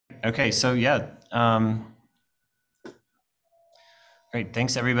Okay. So yeah. Great.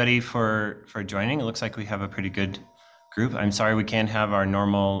 Thanks everybody for joining. It looks like we have a pretty good group. I'm sorry we can't have our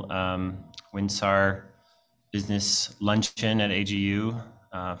normal WInSAR business luncheon at AGU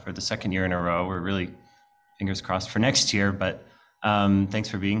for the second year in a row. We're really fingers crossed for next year, but thanks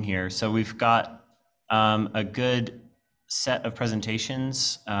for being here. So we've got a good set of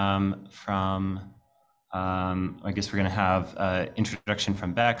presentations from I guess we're going to have introduction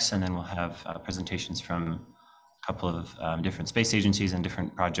from Bex, and then we'll have presentations from a couple of different space agencies and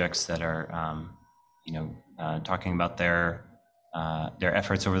different projects that are, talking about their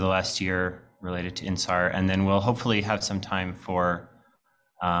efforts over the last year related to INSAR. And then we'll hopefully have some time for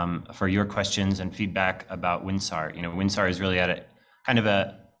your questions and feedback about WINSAR. WINSAR is really at a kind of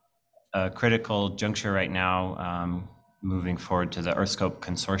a critical juncture right now, moving forward to the EarthScope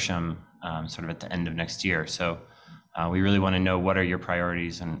consortium sort of at the end of next year. So we really want to know what are your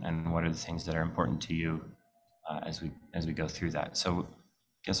priorities and what are the things that are important to you as we go through that. So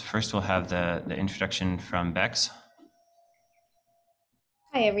I guess first we'll have the introduction from Bex.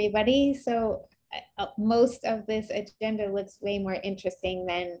 Hi, everybody. So most of this agenda looks way more interesting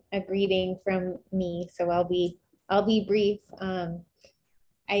than a greeting from me. So I'll be brief.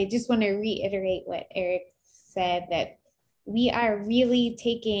 I just want to reiterate what Eric said, that we are really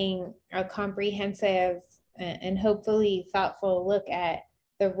taking a comprehensive and hopefully thoughtful look at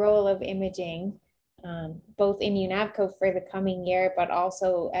the role of imaging, both in UNAVCO for the coming year, but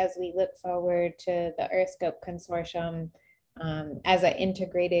also as we look forward to the EarthScope Consortium as an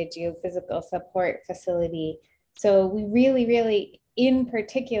integrated geophysical support facility. So we really, in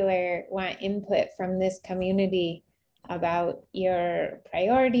particular, want input from this community about your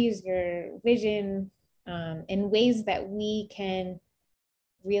priorities, your vision, and ways that we can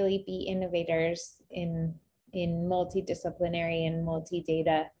really be innovators in multidisciplinary and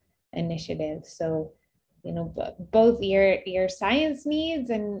multi-data initiatives. So, both your science needs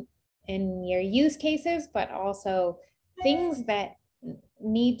and your use cases, but also things that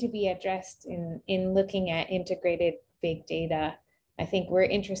need to be addressed in looking at integrated big data. I think we're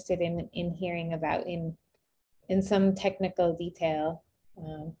interested in hearing about in some technical detail,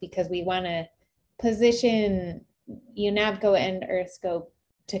 because we want to position UNAVCO and EarthScope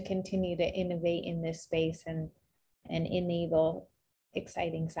to continue to innovate in this space and enable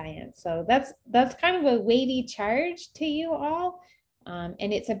exciting science. So that's kind of a weighty charge to you all, and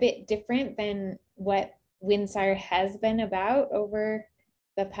it's a bit different than what WINSAR has been about over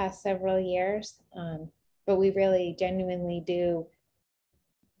the past several years, but we really genuinely do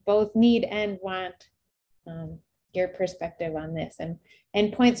both need and want your perspective on this.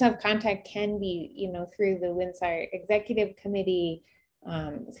 And points of contact can be, through the WINSAR Executive Committee,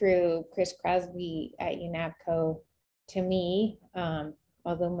 through Chris Crosby at UNAVCO, to me,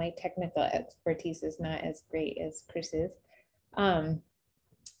 although my technical expertise is not as great as Chris's,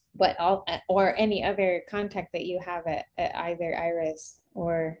 but or any other contact that you have at either IRIS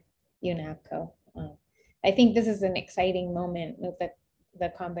or UNAVCO. I think this is an exciting moment with the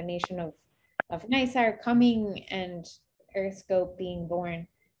combination of NISAR coming and EarthScope being born,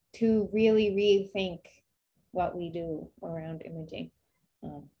 to really rethink what we do around imaging.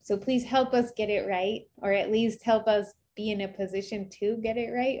 So please help us get it right, or at least help us be in a position to get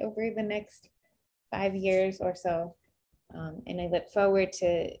it right over the next 5 years or so. And I look forward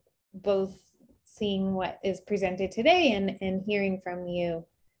to both seeing what is presented today and hearing from you,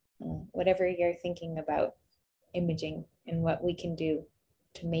 whatever you're thinking about imaging and what we can do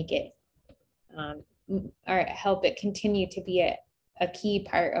to make it or help it continue to be a key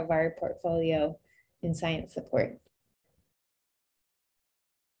part of our portfolio in science support.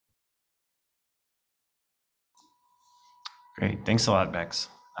 Great, thanks a lot, Bex.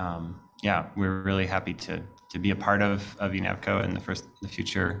 Yeah, we're really happy to be a part of UNAVCO and the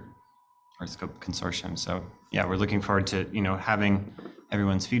future EarthScope consortium. So yeah, we're looking forward to having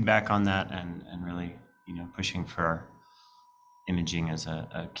everyone's feedback on that and really pushing for imaging as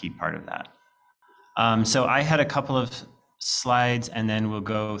a key part of that. So I had a couple of slides, and then we'll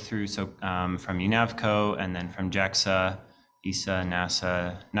go through from UNAVCO, and then from JAXA, ESA,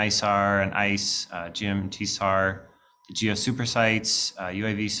 NASA, NISAR, and ICE, GMTSAR, the Geo Super Sites,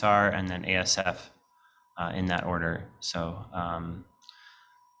 UAVSAR, and then ASF in that order. So,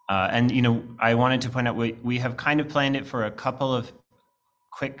 and I wanted to point out we have kind of planned it for a couple of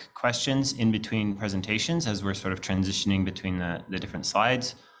quick questions in between presentations as we're sort of transitioning between the different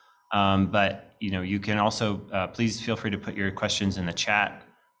slides. But you can also please feel free to put your questions in the chat,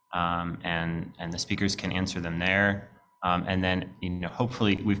 and the speakers can answer them there. And then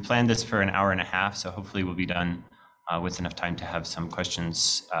hopefully we've planned this for an hour and a half, so hopefully we'll be done with enough time to have some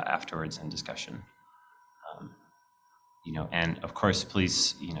questions afterwards and discussion. And of course,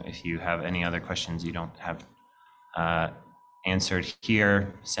 please, if you have any other questions you don't have answered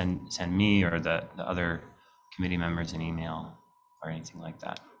here, send me or the other committee members an email or anything like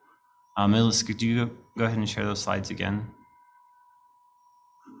that. Melissa, could you go ahead and share those slides again?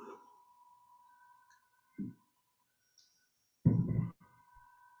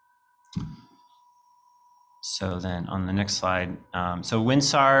 So then on the next slide, so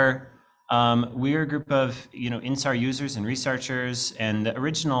WInSAR, we're a group of INSAR users and researchers, and the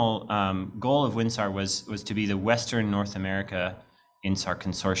original goal of WInSAR was to be the Western North America INSAR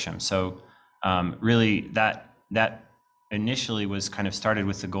consortium. So really that initially was kind of started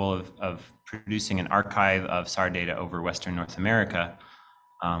with the goal of producing an archive of SAR data over Western North America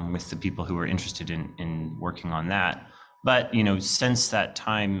with the people who were interested in working on that. But since that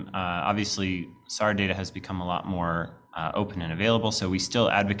time, obviously SAR data has become a lot more open and available. So we still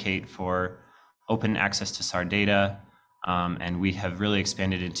advocate for open access to SAR data, and we have really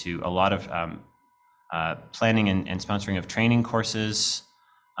expanded into a lot of planning and sponsoring of training courses,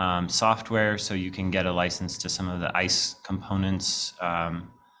 software, so you can get a license to some of the ICE components,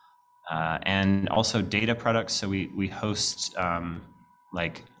 and also data products. So we host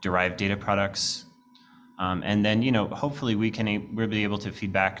like derived data products. And then, hopefully we'll be able to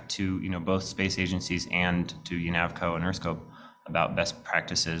feed back to, both space agencies and to UNAVCO and EarthScope about best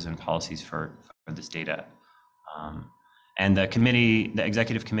practices and policies for this data. And the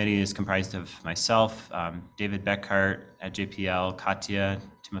executive committee is comprised of myself, David Beckhart at JPL, Katya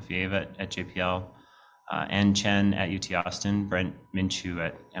Timofeyeva at JPL, Ann Chen at UT Austin, Brent Minchu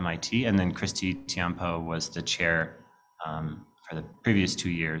at MIT, and then Christy Tiampo was the chair for the previous 2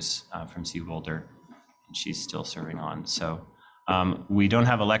 years from CU Boulder. She's still serving on. So we don't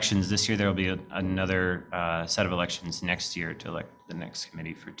have elections this year. There will be another set of elections next year to elect the next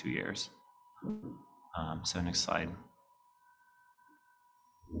committee for 2 years. So next slide.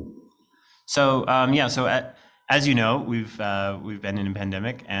 So as you know, we've been in a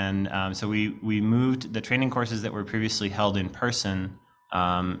pandemic, and so we moved the training courses that were previously held in person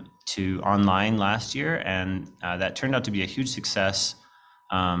to online last year, and that turned out to be a huge success.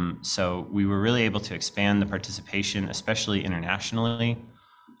 So we were really able to expand the participation, especially internationally.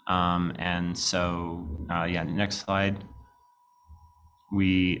 And so, next slide.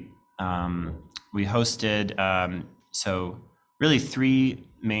 We hosted, so really 3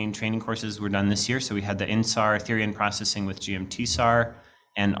 main training courses were done this year. So we had the INSAR theory and processing with GMT-SAR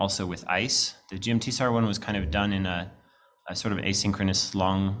and also with ICE. The GMT-SAR one was kind of done in a sort of asynchronous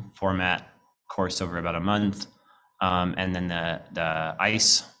long format course over about a month. And then the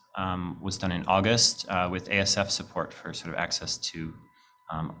ICE was done in August with ASF support for sort of access to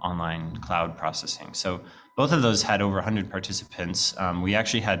online cloud processing. So both of those had over 100 participants. We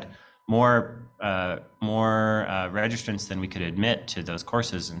actually had more registrants than we could admit to those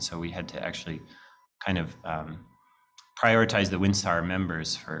courses, and so we had to actually kind of prioritize the WInSAR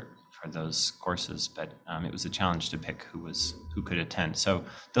members for those courses, but it was a challenge to pick who could attend. So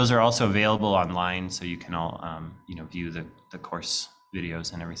those are also available online, so you can all view the course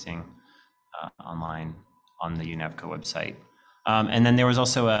videos and everything online on the UNAVCO website. And then there was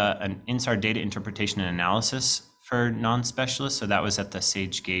also an INSAR data interpretation and analysis for non-specialists. So that was at the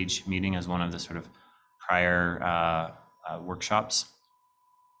Sage Gauge meeting as one of the sort of prior workshops.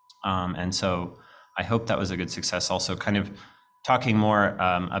 And so I hope that was a good success. Also kind of talking more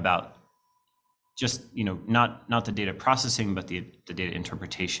about just, not the data processing, but the data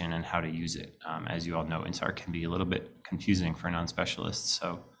interpretation and how to use it. As you all know, INSAR can be a little bit confusing for non-specialists.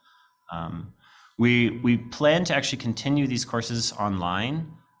 So we plan to actually continue these courses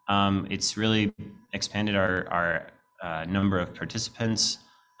online. It's really expanded our number of participants,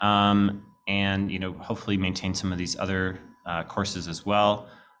 and hopefully maintain some of these other courses as well.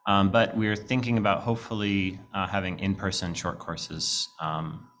 But we're thinking about hopefully having in-person short courses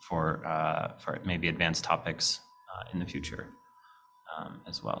for maybe advanced topics in the future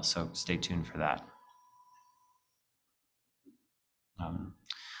as well. So stay tuned for that.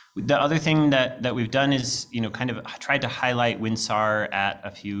 The other thing that we've done is, kind of tried to highlight WInSAR at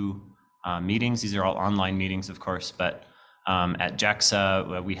a few meetings. These are all online meetings, of course, but at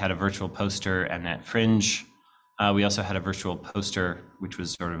JAXA, we had a virtual poster, and at Fringe, we also had a virtual poster, which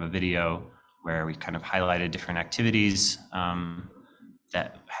was sort of a video where we kind of highlighted different activities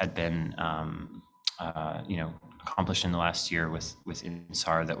that had been, accomplished in the last year with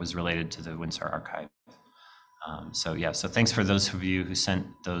INSAR that was related to the WInSAR archive. So thanks for those of you who sent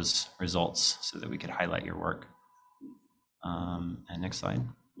those results so that we could highlight your work. And next slide.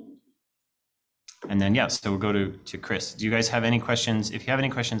 And then, yeah, so we'll go to Chris. Do you guys have any questions? If you have any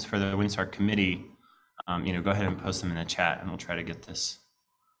questions for the WInSAR committee, go ahead and post them in the chat and we'll try to get this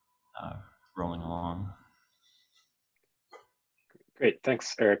rolling along. Great,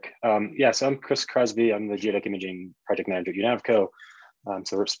 thanks, Eric. Yeah, so I'm Chris Crosby. I'm the geodetic imaging project manager at UNAVCO.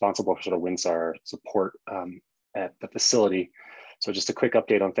 So responsible for sort of WInSAR support at the facility. So just a quick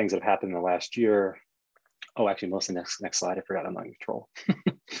update on things that have happened in the last year. Oh, actually, Melissa, next slide. I forgot I'm not in control.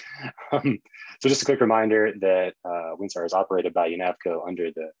 So just a quick reminder that WInSAR is operated by UNAVCO under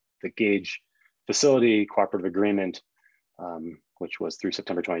the GAGE facility cooperative agreement, which was through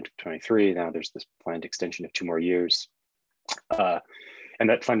September 2023. Now there's this planned extension of 2 more years. And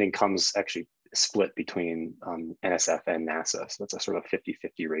that funding comes actually split between NSF and NASA. So it's a sort of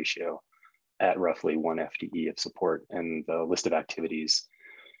 50-50 ratio at roughly 1 FTE of support. And the list of activities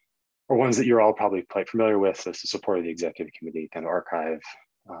are ones that you're all probably quite familiar with. So it's the support of the executive committee, kind of archive,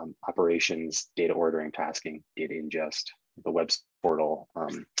 operations, data ordering, tasking, data ingest, the web portal,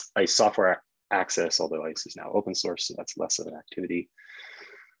 ICE software access, although ICE is now open source, so that's less of an activity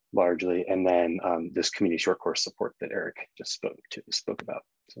largely. And then this community short course support that Eric just spoke about.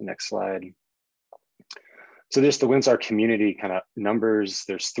 So next slide. So this the WInSAR community kind of numbers.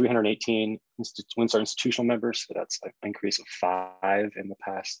 There's 318 WInSAR institutional members, so that's an increase of 5 in the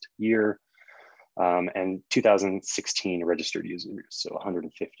past year, and 2016 registered users, so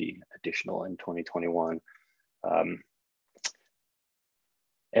 150 additional in 2021.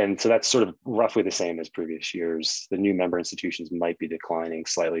 And so that's sort of roughly the same as previous years. The new member institutions might be declining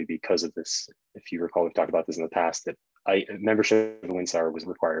slightly because of this. If you recall, we've talked about this in the past, that membership in WInSAR was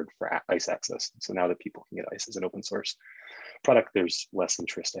required for ICE access. So now that people can get ICE as an open source product, there's less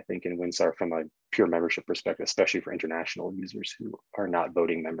interest, I think, in WInSAR from a pure membership perspective, especially for international users who are not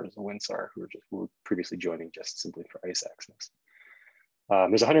voting members of WInSAR, who were previously joining just simply for ICE access.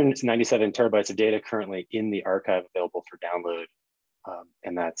 There's 197 terabytes of data currently in the archive available for download.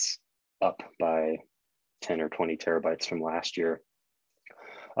 And that's up by 10 or 20 terabytes from last year.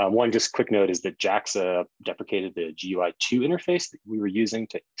 One just quick note is that JAXA deprecated the GUI2 interface that we were using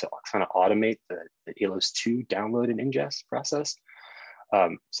to kind of automate the ALOS2 download and ingest process.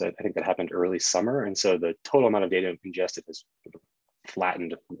 So I think that happened early summer. And so the total amount of data ingested has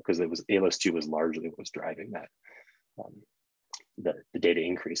flattened because it was ALOS2 was largely what was driving that. The data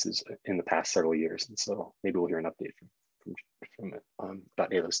increases in the past several years. And so maybe we'll hear an update from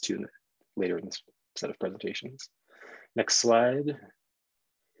about ALOS2 later in this set of presentations. Next slide.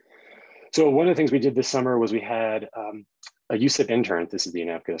 So one of the things we did this summer was we had a USIP intern. This is the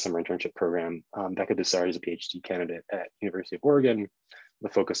UNAVCO summer internship program. Becca Dussard is a PhD candidate at University of Oregon,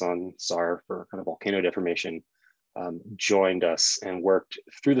 with a focus on SAR for kind of volcano deformation, joined us and worked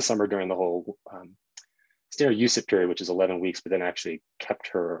through the summer during the whole standard USIP period, which is 11 weeks, but then actually kept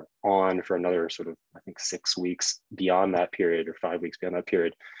her on for another sort of, I think, 6 weeks beyond that period, or 5 weeks beyond that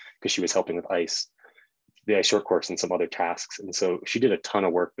period, because she was helping with ICE, the ICE short course and some other tasks. And so she did a ton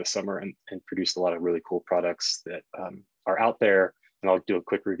of work this summer and produced a lot of really cool products that are out there. And I'll do a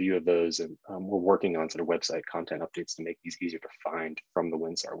quick review of those. And we're working on sort of website content updates to make these easier to find from the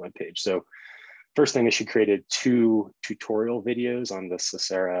WInSAR webpage. So first thing is she created 2 tutorial videos on the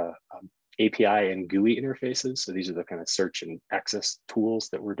Socera API and GUI interfaces. So these are the kind of search and access tools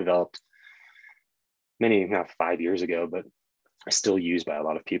that were developed now 5 years ago, but are still used by a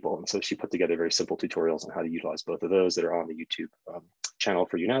lot of people. And so she put together very simple tutorials on how to utilize both of those that are on the YouTube channel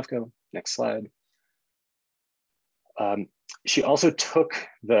for UNAVCO. Next slide. She also took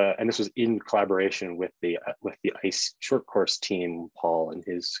and this was in collaboration with the ICE short course team, Paul and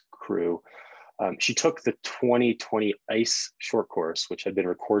his crew. She took the 2020 ICE short course, which had been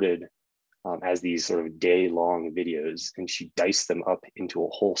recorded as these sort of day-long videos, and she diced them up into a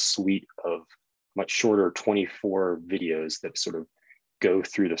whole suite of much shorter 24 videos that sort of go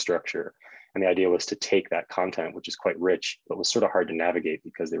through the structure. And the idea was to take that content, which is quite rich, but was sort of hard to navigate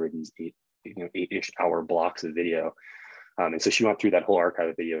because there were these 8-ish hour blocks of video. And so she went through that whole archive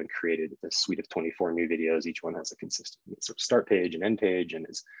of video and created a suite of 24 new videos. Each one has a consistent sort of start page and end page and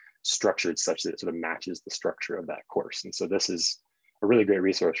is structured such that it sort of matches the structure of that course. And so this is a really great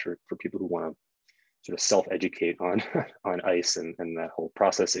resource for people who want to sort of self-educate on ICE and that whole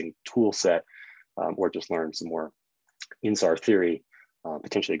processing tool set, or just learn some more INSAR theory.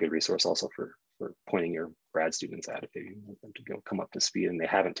 Potentially a good resource also for pointing your grad students at if they want them to come up to speed and they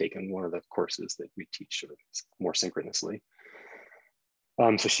haven't taken one of the courses that we teach sort of more synchronously.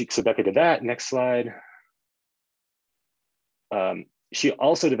 So Becca did that. Next slide. She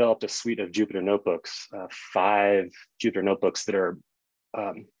also developed a suite of Jupyter notebooks, 5 Jupyter notebooks that are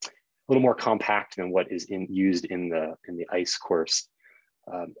a little more compact than what is used in the ICE course.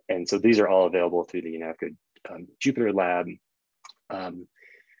 And so these are all available through the UNAVCO Jupyter Lab,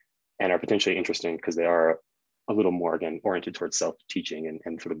 and are potentially interesting because they are a little more, again, oriented towards self-teaching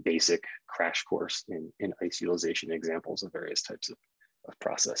and sort of basic crash course in ice utilization examples of various types of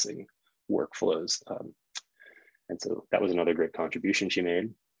processing workflows. And so that was another great contribution she made.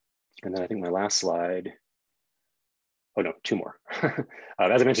 And then I think my last slide, oh no, two more.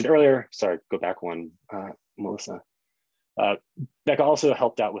 As I mentioned earlier, sorry, go back one, Melissa. Becca also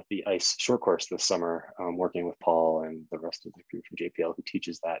helped out with the ICE short course this summer, working with Paul and the rest of the crew from JPL who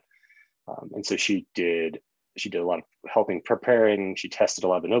teaches that. And so she did a lot of helping preparing. She tested a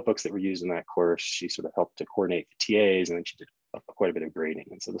lot of the notebooks that were used in that course. She sort of helped to coordinate the TAs, and then she did quite a bit of grading.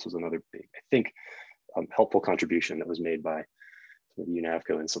 And so this was another big, I think, helpful contribution that was made by the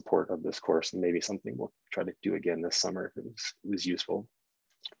UNAVCO in support of this course, and maybe something we'll try to do again this summer if it was useful.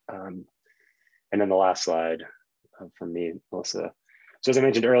 And then the last slide from me, Melissa. So as I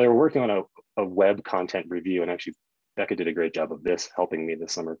mentioned earlier, we're working on a web content review, and actually Becca did a great job of this, helping me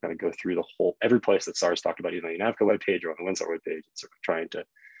this summer kind of go through every place that SAR's talked about, either on the UNAVCO webpage or on the WInSAR webpage, and sort of trying to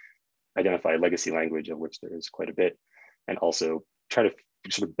identify legacy language, of which there is quite a bit, and also try to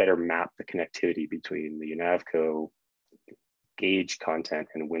sort of better map the connectivity between the UNAVCO gauge content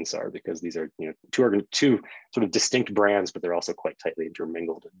and WInSAR, because these are two sort of distinct brands, but they're also quite tightly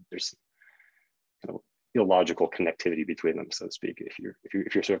intermingled, and there's kind of illogical connectivity between them, so to speak, if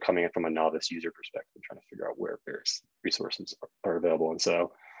you're sort of coming in from a novice user perspective, trying to figure out where various resources are available. And so I'm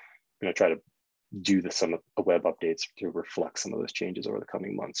going to try to do some web updates to reflect some of those changes over the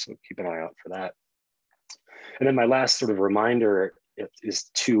coming months, so keep an eye out for that. And then my last sort of reminder is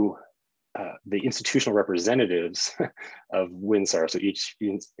to the institutional representatives of WInSAR. So each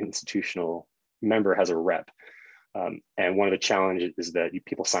institutional member has a rep, and one of the challenges is that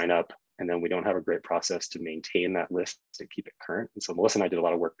people sign up, and then we don't have a great process to maintain that list to keep it current. And so Melissa and I did a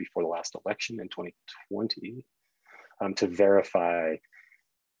lot of work before the last election in 2020 to verify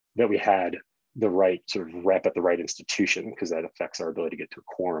that we had the right sort of rep at the right institution, because that affects our ability to get to a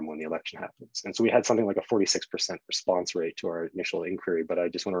quorum when the election happens. And so we had something like a 46% response rate to our initial inquiry. But I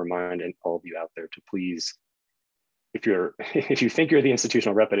just want to remind all of you out there to please, if you think you're the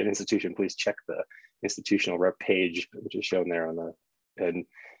institutional rep at an institution, please check the institutional rep page, which is shown there on the, and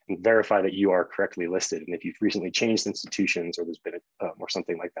verify that you are correctly listed. And if you've recently changed institutions or there's been or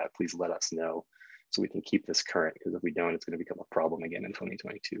something like that, please let us know so we can keep this current, because if we don't, it's going to become a problem again in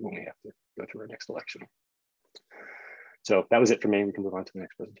 2022 when we have to go through our next election. So that was it for me. We can move on to the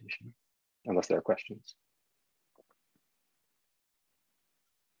next presentation, unless there are questions.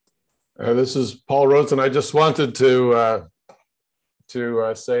 This is Paul Rosen. I just wanted to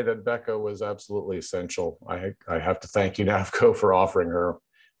say that Becca was absolutely essential. I have to thank UNAVCO for offering her.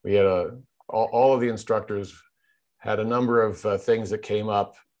 We had all of the instructors had a number of things that came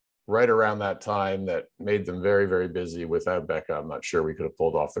up right around that time that made them very, very busy. Without Becca, I'm not sure we could have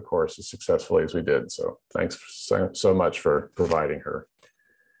pulled off the course as successfully as we did. So thanks so much for providing her.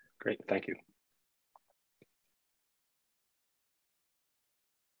 Great, thank you.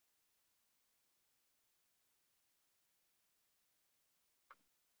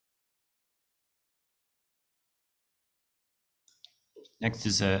 Next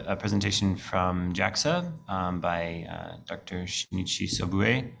is a presentation from JAXA by Dr. Shinichi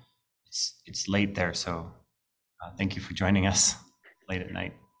Sobue. It's late there, so thank you for joining us late at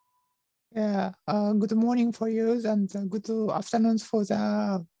night. Yeah, good morning for you, and good afternoon for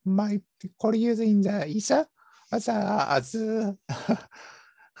my colleagues in the ESA. As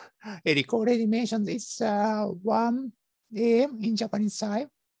Eric already mentioned, it's 1 a.m. in Japanese time.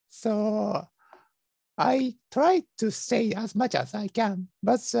 So I try to stay as much as I can,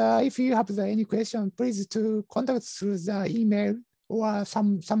 but if you have any question, please to contact through the email or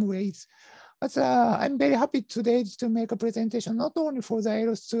some ways. But I'm very happy today to make a presentation, not only for the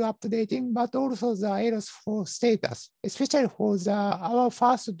AROS 2 updating, but also the AROS 4 status, especially for our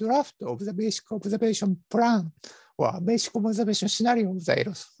first draft of the basic observation plan or basic observation scenario of the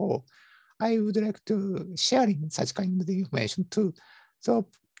AROS 4. I would like to share in such kind of information too. So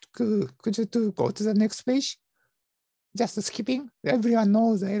could you go to the next page? Just skipping, everyone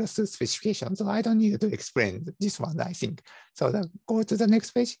knows the AROS 2 specification, so I don't need to explain this one, I think. So go to the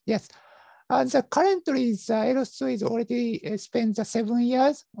next page, yes. Currently, the AROS 2 is already spent 7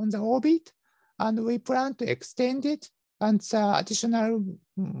 years on the orbit, and we plan to extend it and additional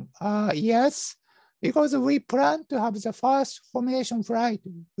years, because we plan to have the first formulation flight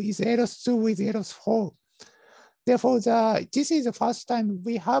with AROS 2 with AROS 4. Therefore, this is the first time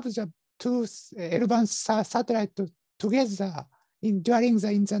we have the two advanced satellites together during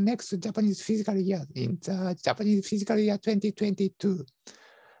in the next Japanese fiscal year, in the Japanese fiscal year 2022.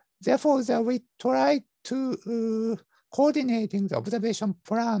 Therefore, we try to coordinating the observation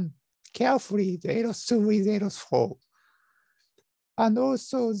plan carefully, the EROS2 with EROS4. And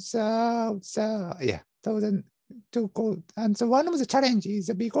also so one of the challenges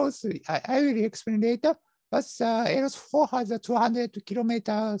because I will explain later, but EROS4 has a 200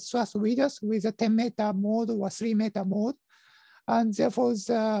 kilometer source radius with a 10-meter mode or 3-meter mode. And therefore,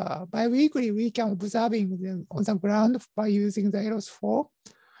 biweekly, we can observing on the ground by using the EROS4.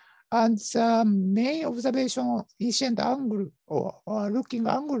 And the main observation incident angle or looking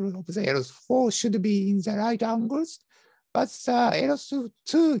angle of the EROS4 should be in the right angles. But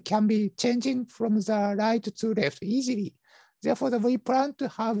EROS2 can be changing from the right to left easily. Therefore, we plan to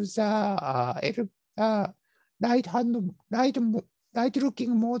have the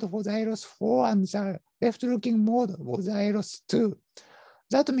right-looking mode for the EROS4 and the left-looking mode for the EROS2.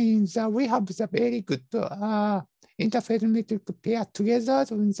 That means we have the very good interferometric pair together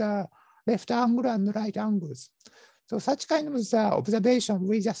with the left angle and right angles. So such kind of observation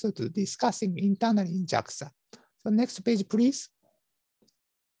we just discussing internally in JAXA. So next page, please.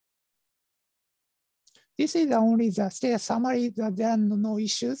 This is only the status summary that there are no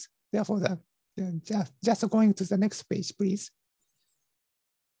issues. Therefore, just going to the next page, please.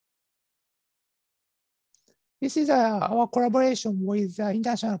 This is our collaboration with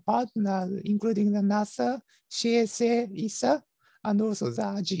international partners, including the NASA, CSA, ESA, and also the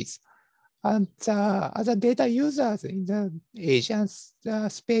AGIS. And as a data users in the Asian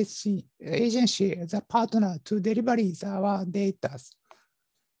Space Agency, the partner to deliver our data.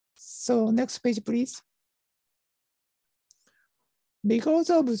 So next page, please.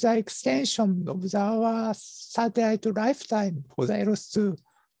 Because of the extension of our satellite lifetime for the EROS2,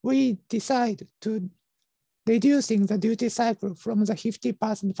 we decide to reducing the duty cycle from the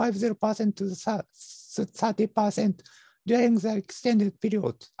 50% to the 30% during the extended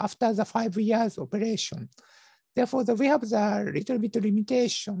period after the 5 years operation. Therefore, we have the little bit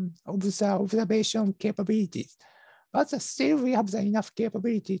limitation of the observation capabilities, but still we have the enough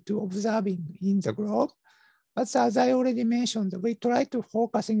capability to observing in the globe. But as I already mentioned, we try to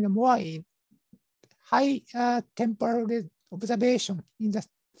focusing more in high temporal observation in the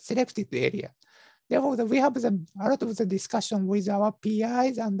selected area. Therefore, we have a lot of the discussion with our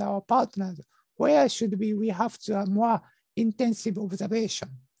PIs and our partners. Where should we have to more intensive observation?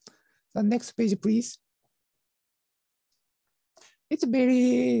 The next page, please. It's a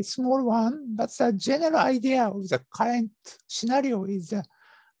very small one, but the general idea of the current scenario is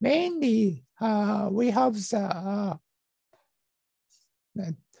mainly we have the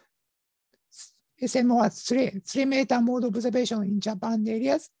SMO 3-meter mode observation in Japan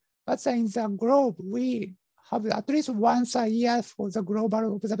areas. But in the globe, we have at least once a year for the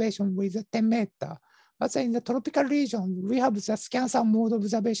global observation with 10 meter. But in the tropical region, we have the scan-scan mode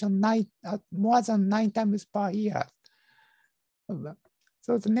observation more than 9 times per year.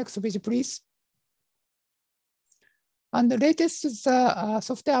 So the next page, please. And the latest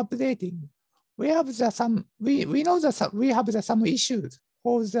software updating, we have we know that we have some issues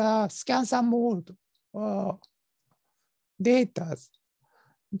for the scan-scan mode data.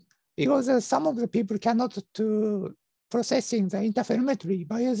 Because some of the people cannot to processing the interferometry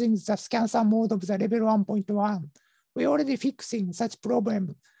by using the scan-scan mode of the level 1.1. We're already fixing such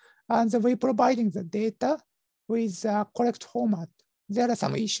problem, and we're providing the data with correct format. There are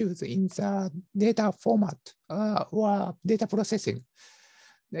some issues in the data format or data processing.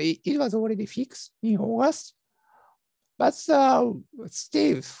 It was already fixed in August, but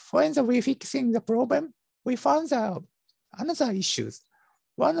still, when we're fixing the problem, we found another issues.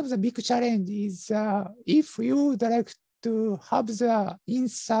 One of the big challenges is if you would like to have the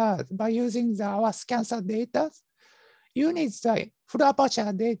WInSAR by using our scan-scan data, you need the full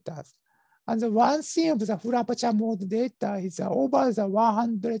aperture data. And the one thing of the full aperture mode data is over the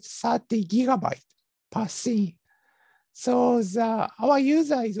 130 gigabyte per scene. So our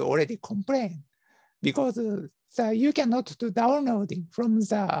user is already complaining because you cannot do downloading from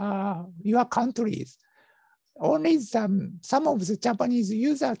your countries. Only some of the Japanese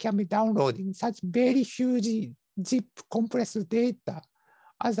user can be downloading such very huge zip compressed data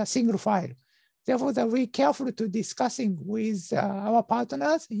as a single file. Therefore, we're careful to discussing with our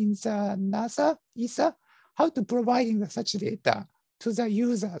partners in the NASA, ESA, how to providing such data to the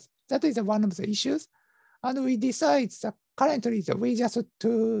users. That is one of the issues. And we decide that currently we just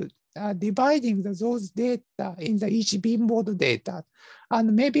dividing those data in the each beam mode data.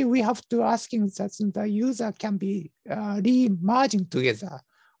 And maybe we have to asking that the user can be re-merging together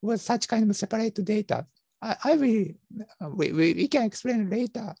with such kind of separate data. I will, we can explain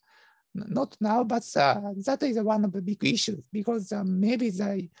later, not now, but that is one of the big issues because maybe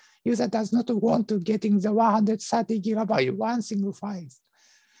the user does not want to getting the 130 gigabyte one single file.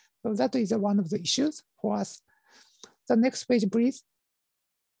 So that is one of the issues for us. The next page, please.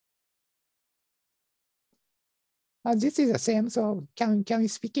 This is the same, so can we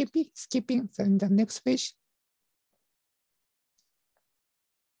skipping the next page?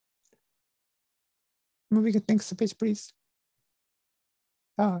 Moving to the next page, please.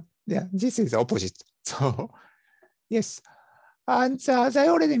 Yeah, this is the opposite. So yes, and as I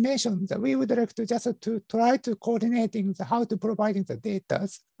already mentioned, we would like to just to try to coordinating how to providing the data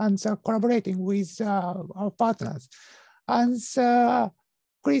and collaborating with our partners. And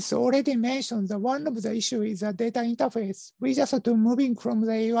Chris already mentioned that one of the issue is the data interface. We just have to moving from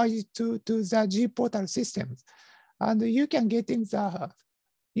the UI to the G portal systems. And you can getting the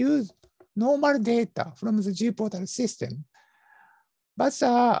use normal data from the G portal system. But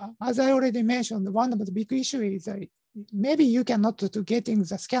as I already mentioned, one of the big issue is maybe you cannot to getting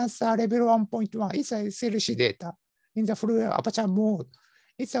the ScanSAR level 1.1. It's a SLC data in the full aperture mode.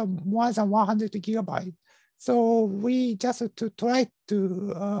 It's a more than 100 gigabyte. So we just to try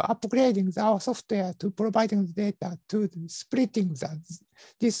to upgrading our software to providing the data to splitting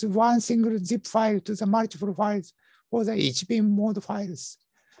this one single zip file to the multiple files for the each beam mode files.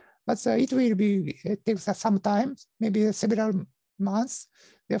 But it will be, it takes some time, maybe several months.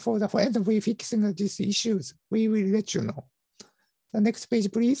 Therefore, when we fixing these issues, we will let you know. The next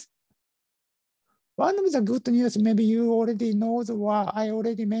page, please. One of the good news, maybe you already know what I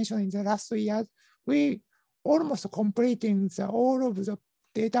already mentioned in the last year, we almost completing all of the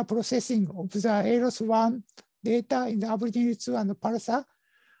data processing of the ALOS1 data in the Aboriginal2 and the parser.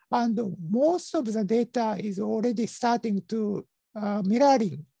 And most of the data is already starting to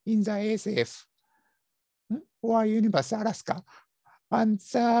mirroring in the ASF or Universe Alaska. And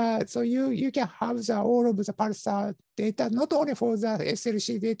so you can have all of the parser data, not only for the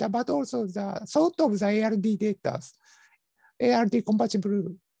SLC data, but also the sort of the ARD data, ARD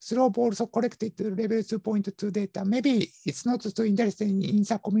compatible slope also collected level 2.2 data. Maybe it's not so interesting in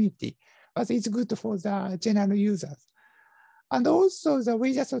the community, but it's good for the general users. And also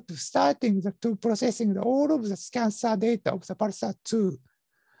we just starting to processing all of the ScanSAR data of the parser 2.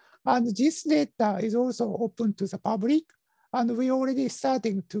 And this data is also open to the public. And we already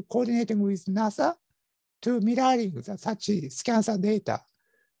starting to coordinating with NASA to mirroring such ScanSAR data.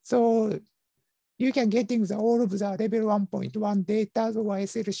 So you can getting all of the level 1.1 data or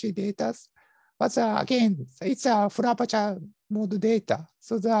SLC data. But again, it's a full aperture mode data.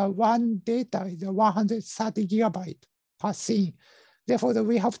 So the one data is 130 gigabyte per scene. Therefore,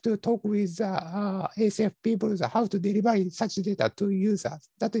 we have to talk with ASF people how to deliver such data to users.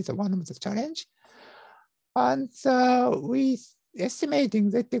 That is one of the challenge. And we estimating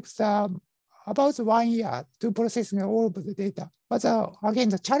that it takes about 1 year to processing all of the data. But again,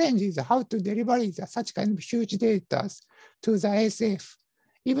 the challenge is how to deliver such kind of huge data to the ASF.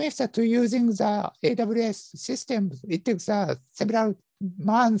 Even if to using the AWS system, it takes several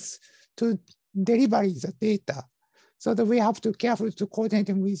months to deliver the data. So that we have to carefully to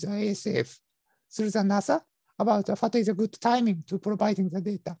coordinating with ASF through the NASA about what is a good timing to providing the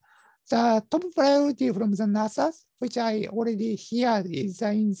data. The top priority from the NASA, which I already hear, is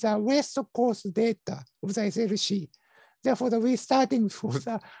in the West Coast data of the SLC. Therefore, we starting for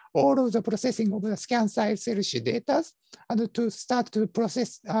all of the processing of the ScanSAR SLC data and to start to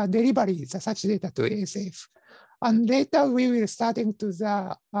process delivery such data to ASF. And later we will starting to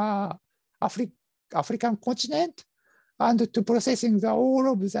the African continent and to processing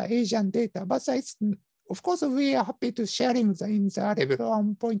all of the Asian data. But it's, of course, we are happy to sharing in the level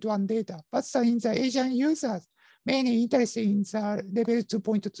 1.1 data, but in the Asian users, mainly interested in the level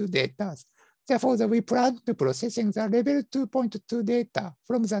 2.2 data. Therefore, we plan to processing the level 2.2 data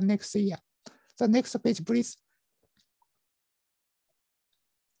from the next year. The next page, please.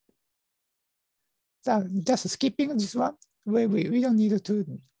 So just skipping this one, we don't need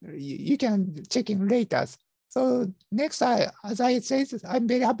to, you can check in later. So next, as I said, I'm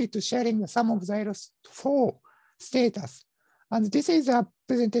very happy to sharing some of the ALOS4 status. And this is a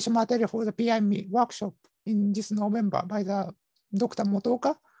presentation material for the PIM workshop in this November by the Dr.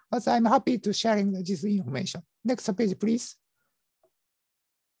 Motoka. But I'm happy to sharing this information. Next page, please.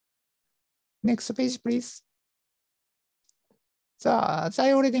 Next page, please. So as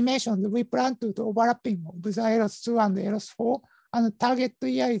I already mentioned, we plan to overlapping of the ALOS2 and ALOS4. And the target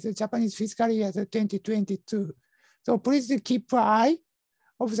year is the Japanese fiscal year 2022. So please keep an eye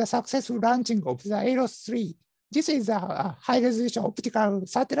of the successful launching of the ALOS3. This is a high resolution optical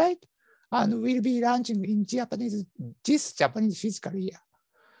satellite. and will be launching in this Japanese fiscal year.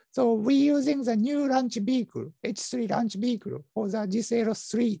 So we're using the new launch vehicle, H3 launch vehicle for this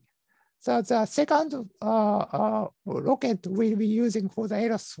LS3. So the second rocket will be using for the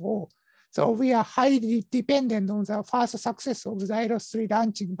LS4. So we are highly dependent on the first success of the LS3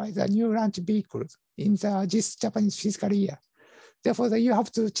 launching by the new launch vehicles in this Japanese fiscal year. Therefore, you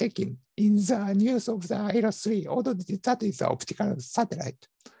have to check in the news of the LS3, although that is the optical satellite.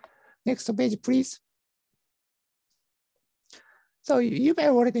 Next page, please. So you may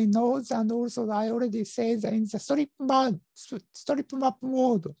already know, and also I already said that in the strip map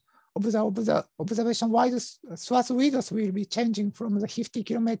mode of the observation wide swath width will be changing from the 50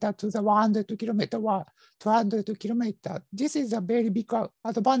 kilometer to the 100 kilometer or 200 kilometer. This is a very big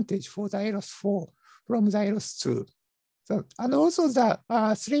advantage for the LS4 from the LS2. So, and also the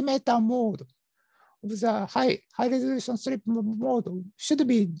 3 meter mode of the high resolution strip mode should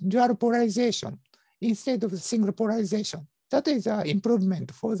be dual polarization instead of the single polarization. That is an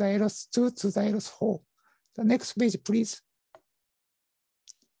improvement for the LS2 to the LS4. The next page, please.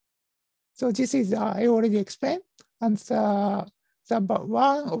 So this is, I already explained. And the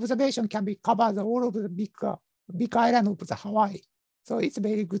one observation can be covered all of the big island of the Hawaii. So it's a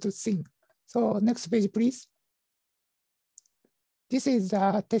very good thing. So next page, please. This is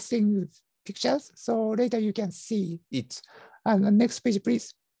the testing pictures. So later you can see it. And the next page,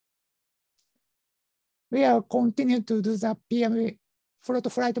 please. We are continuing to do the PMA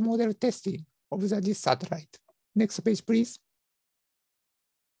float flight model testing of this satellite. Next page, please.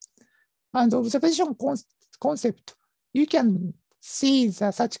 And observation concept, you can see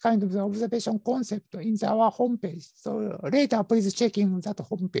such kind of observation concept in our homepage. So later, please check in that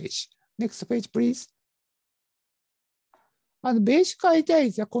homepage. Next page, please. And basic idea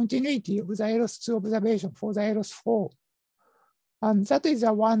is the continuity of the LS2 observation for the LS4. And that is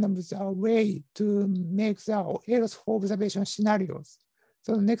one of the way to make the LS4 observation scenarios.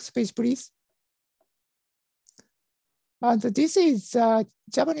 So next page, please. And this is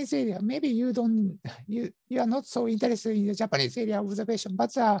Japanese area. Maybe you are not so interested in the Japanese area observation,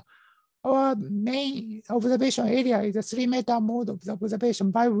 but our main observation area is the 3 meter mode of the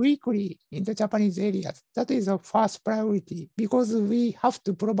observation bi-weekly in the Japanese areas. That is the first priority because we have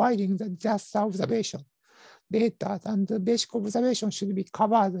to providing the disaster observation data, and the basic observation should be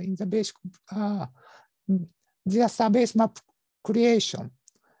covered in the basic disaster base map creation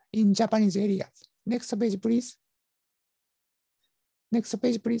in Japanese areas. Next page, please. Next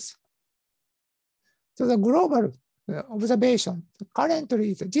page, please. So the global observation,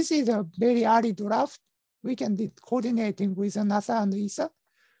 currently, this is a very early draft. We can be coordinating with NASA and ESA,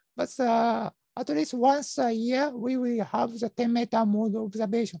 but at least once a year, we will have the 10 meter mode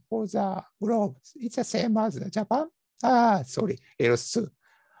observation for the globe. It's the same as Japan. LS2.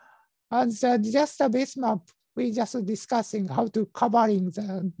 And the disaster base map, we just discussing how to covering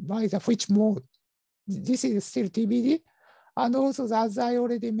by which mode. This is still TBD. And also, as I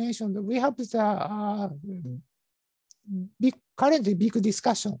already mentioned, we have the currently big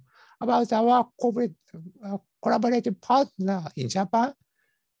discussion about our collaborative partner in Japan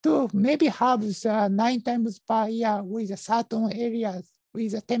to maybe have 9 times per year with certain areas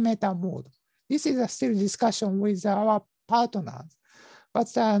with a 10 meter mode. This is still discussion with our partners,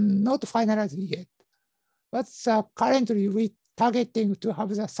 but not finalized yet. But currently we targeting to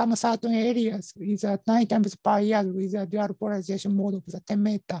have some certain areas with 9 times per year with a dual polarization mode of the 10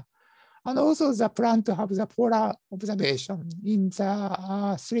 meter. And also the plan to have the polar observation in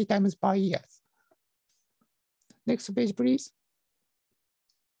the 3 times per year. Next page, please.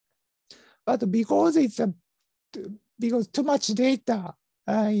 But because because too much data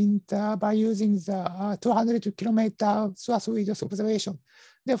by using the 200 kilometer swath width observation,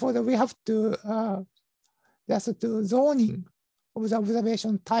 therefore we have to just do zoning of the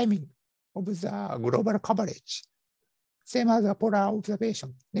observation timing of the global coverage, same as the polar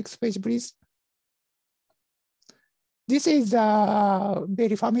observation. Next page, please. This is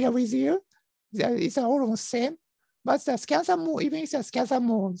very familiar with you. It's almost same, but the scatter mode, even if the scatter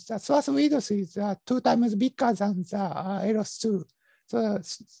mode, the swath width is 2 times bigger than the LS2. So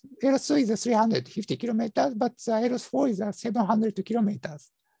LS2 is 350 kilometers, but the LS4 is 700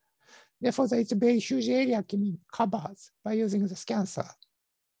 kilometers. Therefore, it's a very huge area can be covered by using the scanner.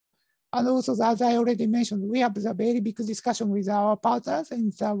 And also, as I already mentioned, we have a very big discussion with our partners,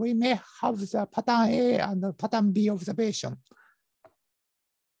 and we may have the pattern A and the pattern B observation.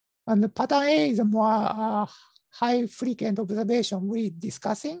 And the pattern A is a more high frequent observation we're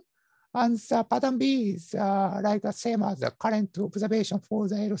discussing, and the pattern B is like the same as the current observation for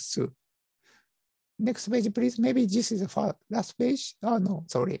the LS2. next page, please. Maybe this is the last page. Oh no,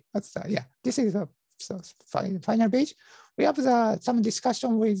 sorry. That's yeah. This is the final page. We have some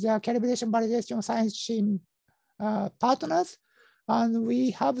discussion with the calibration validation science team partners, and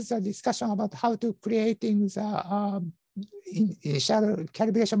we have the discussion about how to creating the initial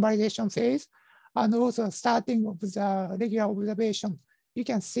calibration validation phase, and also starting of the regular observation. You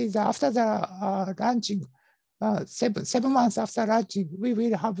can see that after the launching, 7 months after launching, we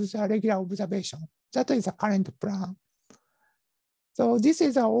will have the regular observation. That is the current plan. So this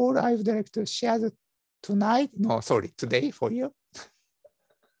is all I would like to share tonight. No, sorry, today for you.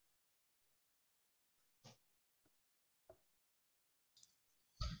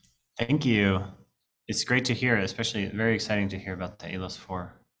 Thank you. It's great to hear, especially very exciting to hear about the ALOS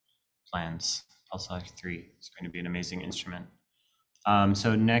 4 plans. Pulsar 3 is going to be an amazing instrument.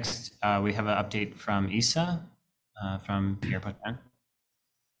 So next, we have an update from Isa from Yerpotan.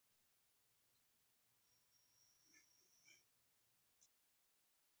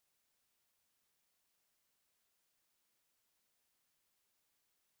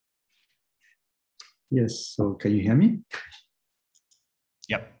 Yes, so can you hear me?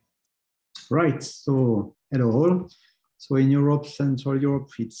 Yep. Right, so hello all. So in Europe, Central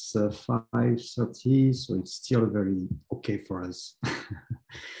Europe, it's 5:30, so it's still very okay for us.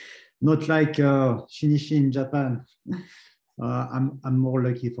 Not like Shinichi in Japan. I'm more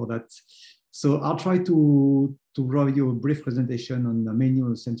lucky for that. So I'll try to provide you a brief presentation on the menu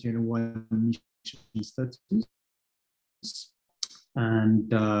of Sentinel-1 mission status.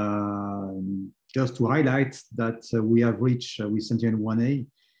 And just to highlight that we have reached with Sentinel-1A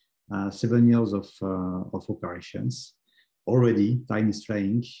 7 years of operations already. Time is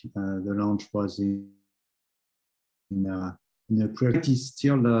flying. The launch was in a priority,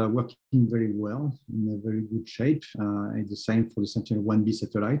 still working very well, in a very good shape. And the same for the Sentinel-1B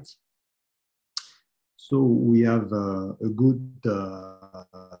satellite. So we have a good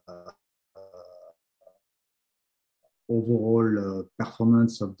overall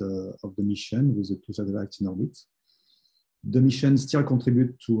performance of the mission with the 2 satellites in orbit. The mission still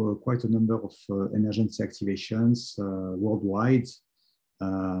contributes to quite a number of emergency activations worldwide,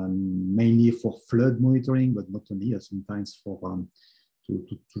 mainly for flood monitoring, but not only, sometimes for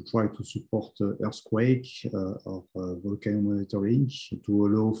to try to support earthquake or volcano monitoring, to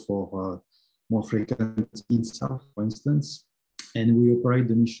allow for more frequent WInSAR, for instance. And we operate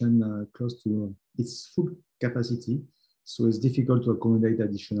the mission close to its full capacity, so it's difficult to accommodate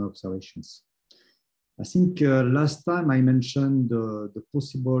additional observations. I think last time I mentioned the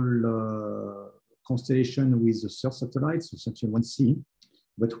possible constellation with the third satellite, so Sentinel-1C,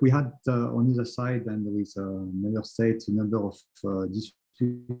 but we had on either side and with member states a number of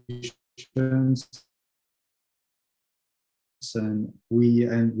discussions and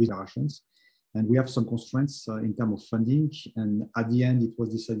with actions. And we have some constraints in terms of funding. And at the end, it was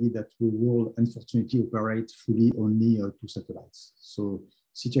decided that we will unfortunately operate fully only 2 satellites. So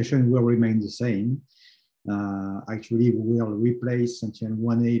situation will remain the same. Actually, we will replace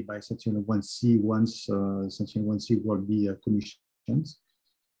Sentinel-1A by Sentinel-1C once Sentinel-1C will be commissioned.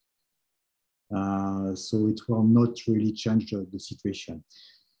 So it will not really change the situation.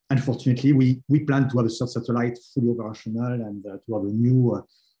 Unfortunately, we plan to have a third satellite fully operational and to have a new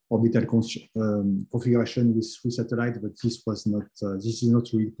orbital configuration with 3 satellites, but this is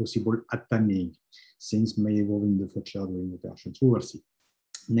not really possible at timing. Things may evolve in the future during operation. So we'll see.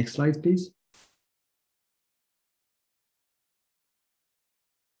 Next slide, please.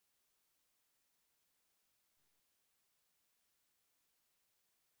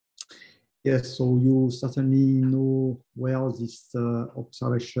 Yes, so you certainly know well this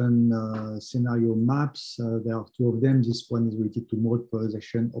observation scenario maps. There are 2 of them. This one is related to mode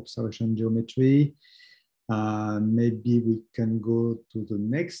polarization observation geometry. Maybe we can go to the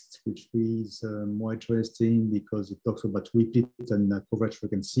next, which is more interesting because it talks about repeat and coverage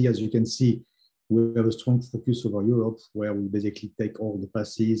frequency. As you can see, we have a strong focus over Europe, where we basically take all the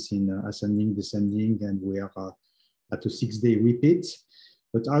passes in ascending, descending, and we are at a 6-day repeat.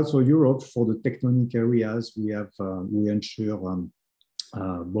 But also Europe, for the tectonic areas, we ensure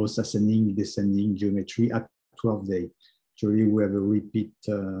both ascending, descending geometry at 12 days. Actually, we have a repeat,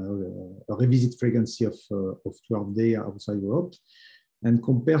 a revisit frequency of 12 days outside Europe. And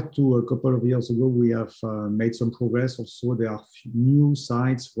compared to a couple of years ago, we have made some progress. Also, there are new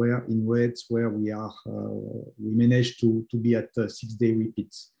sites where in red, where we managed to be at 6-day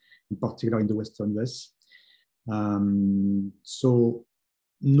repeats, in particular in the Western US. So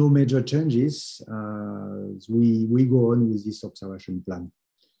no major changes. We go on with this observation plan.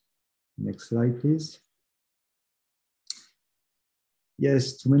 Next slide, please.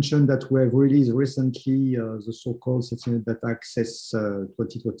 Yes, to mention that we have released recently the so-called Sentinel Data Access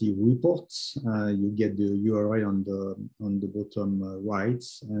 2020 reports. You get the URL on the bottom right,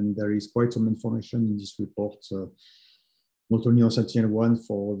 and there is quite some information in this report, not only on Sentinel-1,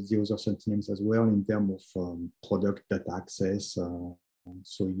 for the other Sentinels as well, in terms of product data access.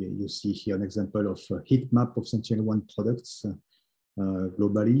 So you see here an example of a heat map of Sentinel-1 products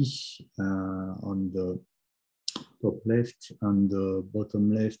globally on the top left and the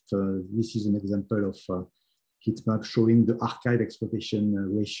bottom left. This is an example of heat map showing the archive exploitation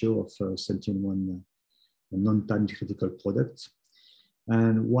ratio of Sentinel-1 non-time critical products.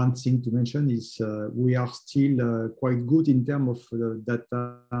 And one thing to mention is we are still quite good in terms of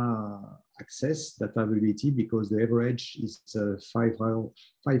data access, data availability, because the average is 5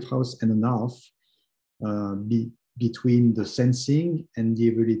 hours and a half between the sensing and the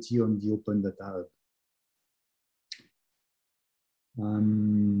availability on the open data hub.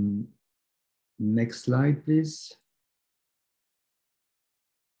 Next slide, please.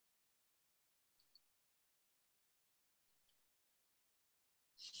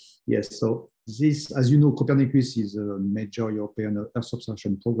 Yes, so this, as you know, Copernicus is a major European Earth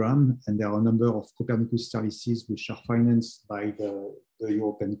observation program, and there are a number of Copernicus services which are financed by the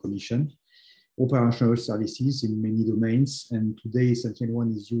European Commission. Operational services in many domains, and today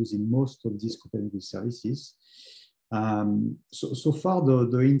Sentinel-1 is used in most of these Copernicus services. So far, the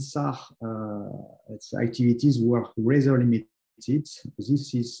WInSAR activities were rather limited.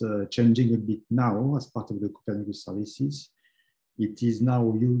 This is changing a bit now as part of the Copernicus services. It is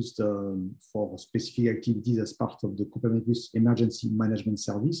now used for specific activities as part of the Copernicus Emergency Management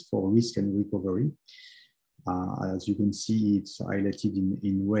Service for risk and recovery. As you can see, it's highlighted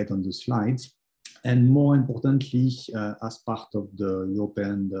in red on the slides. And more importantly, as part of the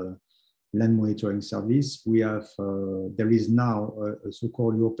European Land Monitoring Service, we have there is now a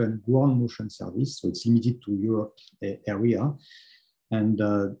so-called European Ground Motion Service, so it's limited to Europe area, and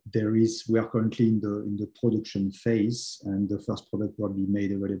we are currently in the production phase, and the first product will be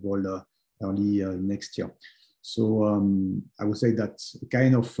made available early next year. So I would say that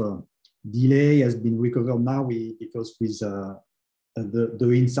kind of delay has been recovered now because with the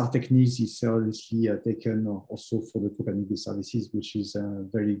WInSAR techniques is seriously taken also for the Copernicus services, which is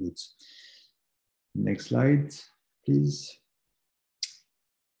very good. Next slide, please.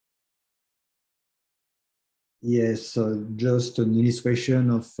 Yes, just an illustration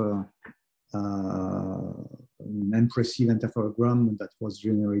of an impressive interferogram that was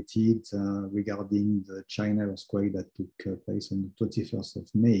generated regarding the China earthquake that took place on the 21st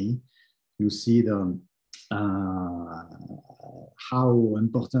of May. You see how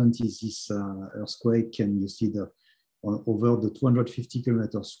important is this earthquake, and you see over the 250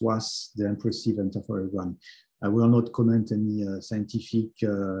 kilometer swath, the impressive interferogram. I will not comment any scientific,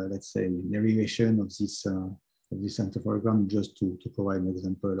 let's say, derivation of this interferogram, just to provide an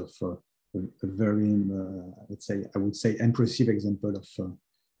example of a very, let's say, I would say, impressive example of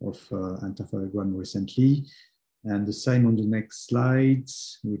interferogram recently. And the same on the next slide,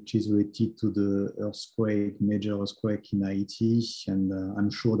 which is related to the earthquake, major earthquake in Haiti. And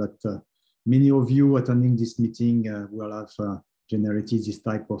I'm sure that many of you attending this meeting will have generated this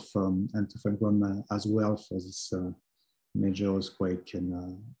type of interferogram as well for this major earthquake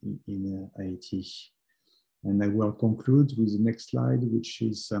in Haiti. And I will conclude with the next slide, which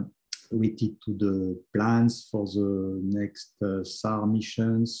is related to the plans for the next SAR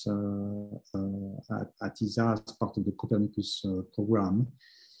missions at ESA as part of the Copernicus program.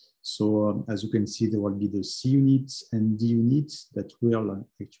 So as you can see, there will be the C units and D units that will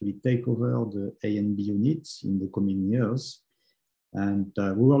actually take over the A and B units in the coming years. And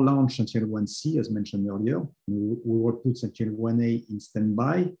we will launch Sentinel-1C, as mentioned earlier. We will put Sentinel-1A in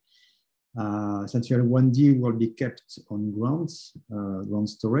standby. Sentinel-1D will be kept on ground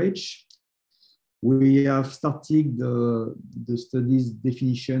storage. We have started the studies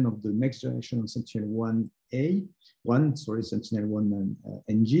definition of the next generation of Sentinel-1A, Sentinel-1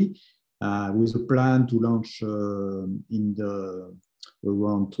 NG, with a plan to launch in the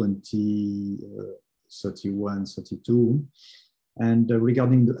around 2031, 32. And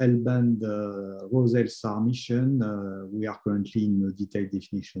regarding the L-band Roselle SAR mission, we are currently in a detailed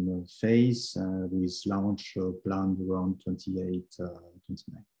definition phase with launch planned around 28,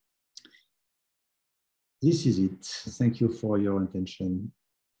 29. This is it. Thank you for your attention.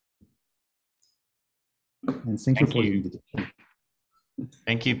 And thank you for the invitation.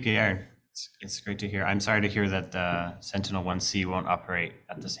 Thank you, Pierre. It's great to hear. I'm sorry to hear that the Sentinel-1C won't operate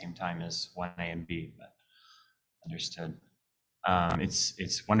at the same time as 1A and B, but understood.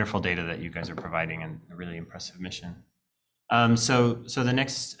 It's wonderful data that you guys are providing and a really impressive mission. So the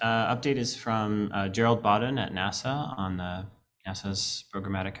next update is from Gerald Bodden at NASA on NASA's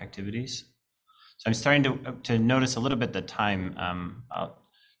programmatic activities. So I'm starting to notice a little bit the time. I'll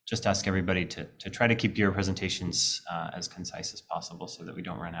just ask everybody to try to keep your presentations as concise as possible so that we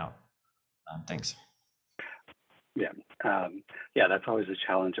don't run out. Thanks. Yeah, that's always a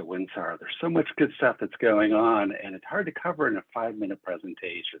challenge at WInSAR. There's so much good stuff that's going on, and it's hard to cover in a 5-minute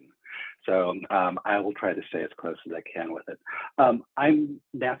presentation. So I will try to stay as close as I can with it.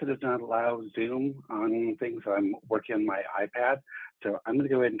 NASA does not allow Zoom on things, so I'm working on my iPad. So I'm going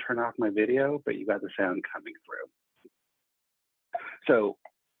to go ahead and turn off my video, but you got the sound coming through. So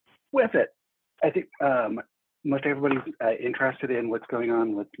with it, I think most everybody's interested in what's going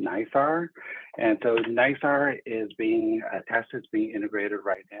on with NISAR. And so NISAR is being tested, it's being integrated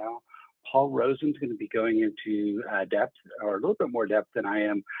right now. Paul Rosen's going to be going into depth, or a little bit more depth than I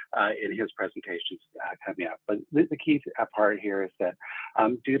am in his presentations coming up. But the key part here is that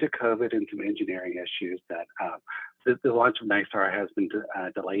due to COVID and some engineering issues, that the launch of NISAR has been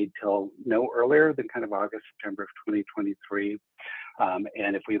delayed till no earlier than kind of August, September of 2023.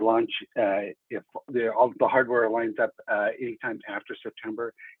 And if we launch, if all the hardware lines up anytime after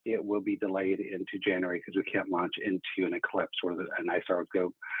September, it will be delayed into January because we can't launch into an eclipse where a NISAR would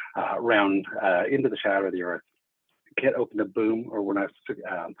go around into the shadow of the Earth. Can't open the boom, or we're not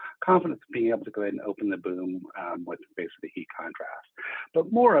confident in being able to go ahead and open the boom with basically heat contrast.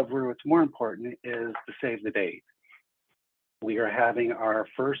 But moreover, what's more important is to save the date. We are having our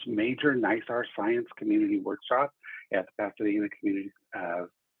first major NISAR Science Community Workshop at the Pasadena Community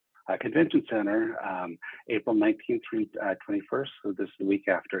Convention Center, April 19th through 21st. So this is the week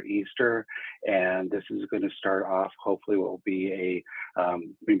after Easter, and this is going to start off. Hopefully, what will be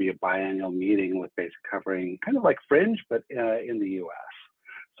maybe a biannual meeting with basically covering kind of like Fringe, but in the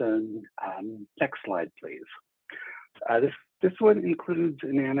U.S. So next slide, please. This one includes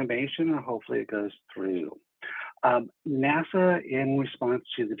an animation, and hopefully it goes through. NASA, in response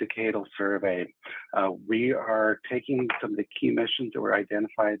to the decadal survey, we are taking some of the key missions that were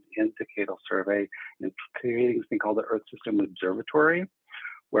identified in the decadal survey and creating this thing called the Earth System Observatory,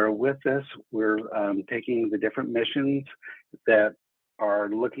 where with this, we're taking the different missions that are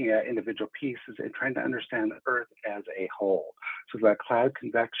looking at individual pieces and trying to understand the Earth as a whole. So we've got cloud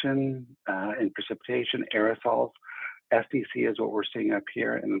convection and precipitation, aerosols. SDC is what we're seeing up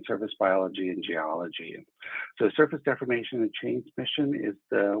here, and then surface biology and geology. So surface deformation and change mission is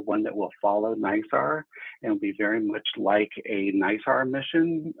the one that will follow NISAR and will be very much like a NISAR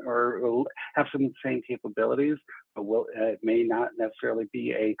mission, or will have some of the same capabilities, but it may not necessarily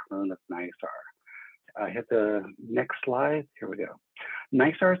be a clone of NISAR. Hit the next slide. Here we go.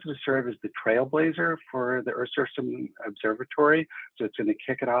 NISAR is going to serve as the trailblazer for the Earth System Observatory, so it's going to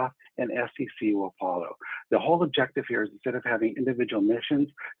kick it off, and SDC will follow. The whole objective here is, instead of having individual missions,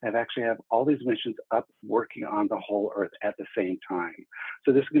 actually have all these missions up working on the whole Earth at the same time.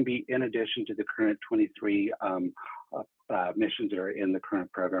 So this is going to be in addition to the current 23 missions that are in the current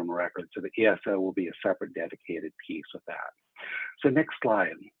program record. So the ESO will be a separate dedicated piece with that. So next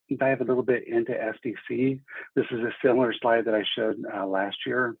slide, dive a little bit into SDC. This is a similar slide that I showed last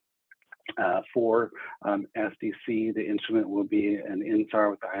year. For SDC, the instrument will be an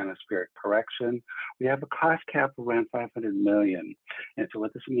InSAR with ionospheric correction. We have a cost cap of around 500 million. And so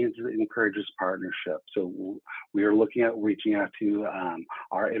what this means is it encourages partnership. So we are looking at reaching out to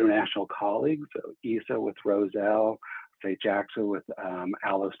our international colleagues, so ESA with Roselle, say JAXA with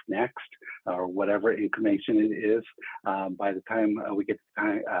ALICE Next, or whatever inclination it is, by the time we get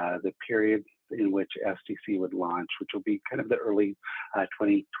to the period in which SDC would launch, which will be kind of the early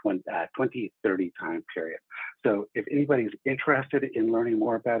 2030 time period. So if anybody's interested in learning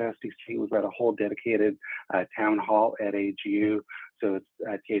more about SDC, we've got a whole dedicated town hall at AGU. So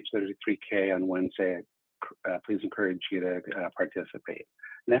it's TH33K on Wednesday. Please encourage you to participate.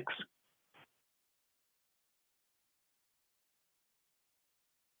 Next.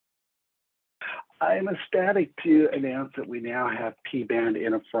 I'm ecstatic to announce that we now have P-band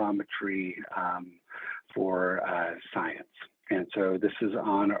interferometry for science. And so this is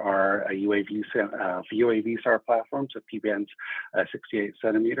on our UAVSAR platform, so P-band's 68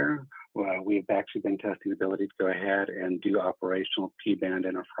 centimeter. We've actually been testing the ability to go ahead and do operational P-band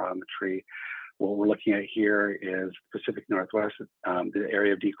interferometry. What we're looking at here is Pacific Northwest. The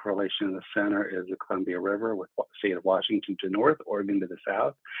area of decorrelation in the center is the Columbia River, with the state of Washington to north, Oregon to the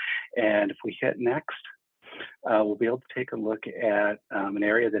south. And if we hit next, we'll be able to take a look at an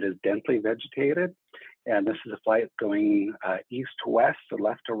area that is densely vegetated. And this is a flight going east to west, so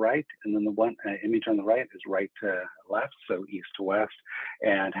left to right, and then the one image on the right is right to left, so east to west,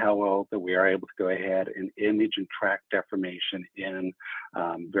 and how well that we are able to go ahead and image and track deformation in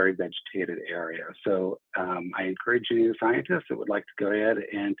very vegetated areas. So I encourage any of the scientists that would like to go ahead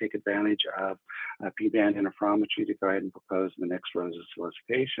and take advantage of P-band interferometry to go ahead and propose the next rows of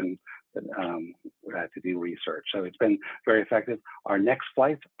solicitation to do research. So it's been very effective. Our next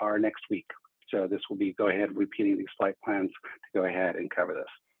flights are next week. So this will be go ahead repeating these flight plans to go ahead and cover this.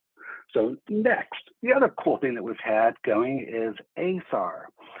 So next, the other cool thing that we've had going is ASAR.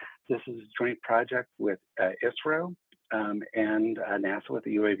 This is a joint project with ISRO and NASA with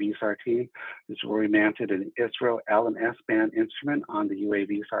the UAVSAR team. This is where we mounted an ISRO L and S band instrument on the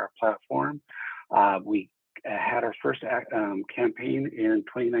UAVSAR platform. We had our first campaign in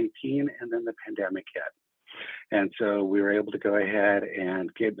 2019, and then the pandemic hit. And so we were able to go ahead and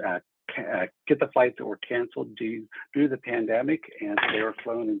get the flights that were canceled due to the pandemic, and they were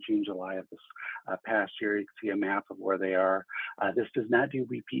flown in June, July of this past year. You can see a map of where they are. This does not do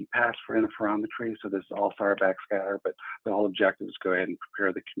repeat pass for interferometry, so this is all SAR backscatter, but the whole objective is go ahead and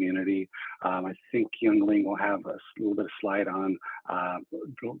prepare the community. I think Youngling will have a little bit of slide on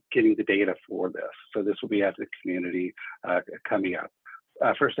getting the data for this. So this will be at the community coming up.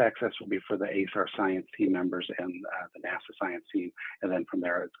 First access will be for the ASAR science team members and the NASA science team. And then from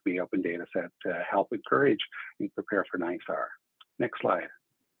there, it's going to be open data set to help encourage and prepare for NISAR. Next slide.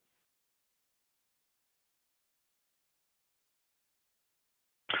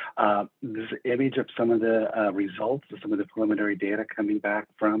 This image of some of the results, some of the preliminary data coming back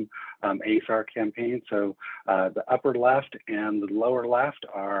from ASAR campaign. So the upper left and the lower left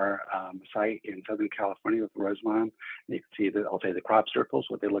are a site in Southern California with Rosemont. You can see that I'll say the crop circles,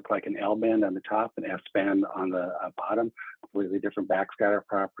 what they look like an L band on the top and S band on the bottom, completely different backscatter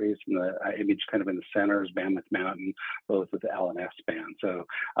properties. And the image kind of in the center is Mammoth Mountain, both with the L and S band. So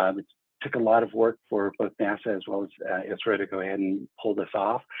it's took a lot of work for both NASA as well as ISRO to go ahead and pull this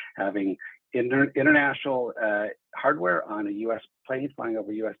off, having international hardware on a U.S. plane flying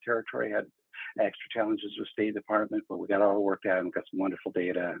over U.S. territory. Had extra challenges with State Department, but we got all worked out and got some wonderful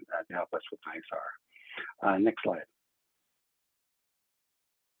data to help us with NISAR. Next slide.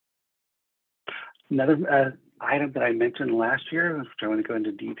 Another item that I mentioned last year, which I want to go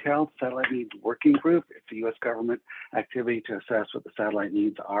into detail, Satellite Needs Working Group. It's a U.S. government activity to assess what the satellite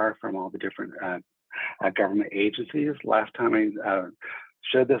needs are from all the different government agencies. Last time I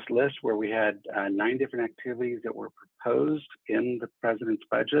showed this list where we had 9 different activities that were proposed in the president's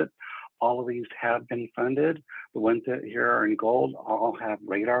budget. All of these have been funded. The ones that here are in gold all have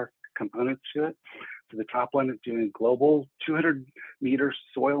radar components to it. So the top one is doing global 200-meter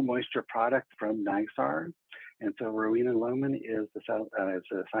soil moisture product from NISAR. And so Rowena Lohman is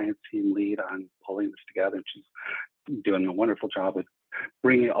the science team lead on pulling this together. She's doing a wonderful job with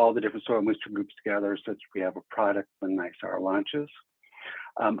bringing all the different soil moisture groups together such that we have a product when NISAR launches.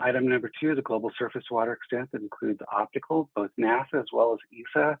 Item number 2 is a global surface water extent that includes optical, both NASA as well as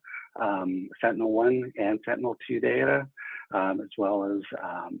ESA, Sentinel-1 and Sentinel-2 data, as well as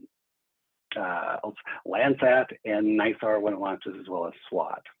Landsat and NISAR when it launches, as well as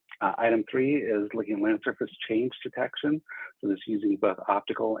SWAT. Item 3 is looking at land surface change detection. So this is using both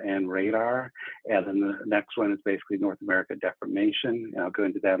optical and radar. And then the next one is basically North America deformation. And I'll go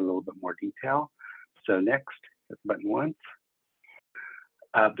into that in a little bit more detail. So next, hit the button once.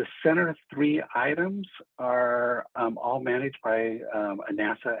 The center 3 items are all managed by a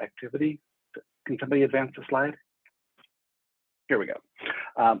NASA activity. Can somebody advance the slide? Here we go.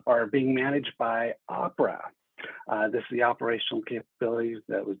 Are being managed by OPERA. This is the operational capabilities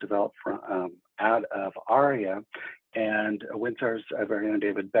that was developed from out of ARIA, and WINSAR's very own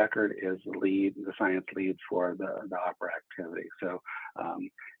David Beckert is the science lead for the OPERA activity. So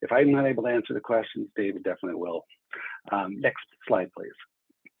if I'm not able to answer the questions, David definitely will. Next slide, please.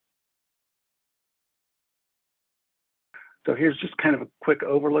 So here's just kind of a quick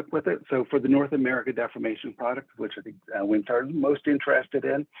overlook with it. So for the North America deformation product, which I think WINSAR is most interested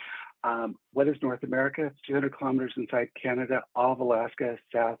in, what is North America? It's 200 kilometers inside Canada, all of Alaska,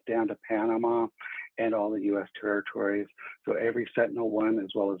 south down to Panama, and all the U.S. territories. So every Sentinel-1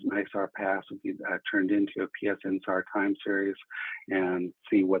 as well as NISAR pass will be turned into a PSNSAR time series and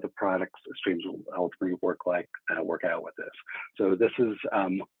see what the product streams will ultimately work out with this. So this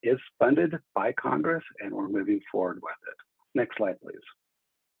is funded by Congress, and we're moving forward with it. Next slide, please.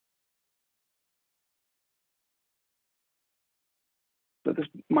 So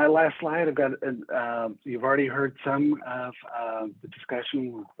this my last slide. I've got you've already heard some of the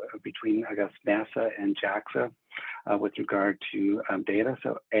discussion between, I guess, NASA and JAXA with regard to data.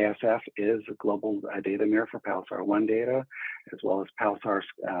 So ASF is a global data mirror for PALSAR-1 data, as well as PALSAR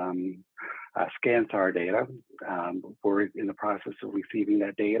ScanSAR data. We're in the process of receiving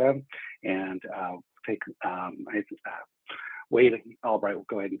that data, and Wade Albright will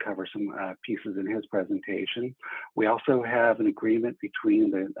go ahead and cover some pieces in his presentation. We also have an agreement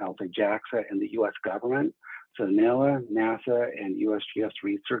between the JAXA and the U.S. government. So NOAA, NASA, and USGS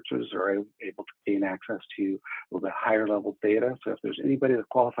researchers are able to gain access to a little bit higher level data. So if there's anybody that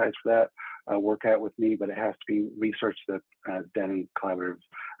qualifies for that, work out with me, but it has to be research that's done in collaborative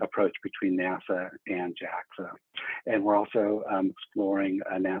approach between NASA and JAXA. And we're also exploring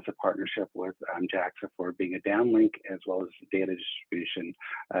a NASA partnership with JAXA for being a downlink as well as a data distribution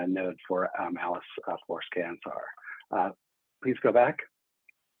node for Alice for ScanSAR. Please go back.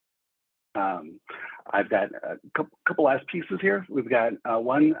 I've got a couple last pieces here. We've got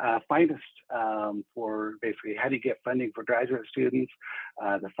one finest for basically how do you get funding for graduate students.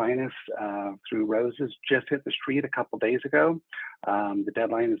 The finest through Roses just hit the street a couple days ago. The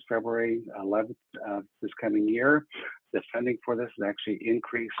deadline is February 11th of this coming year. The funding for this is actually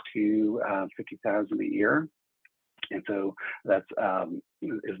increased to $50,000 a year. And so that's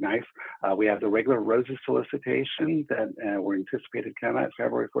is nice. We have the regular Roses solicitation that we're anticipated to come out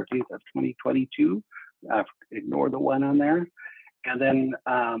February 14th of 2022. Ignore the one on there. And then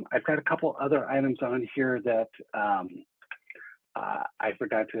I've got a couple other items on here that I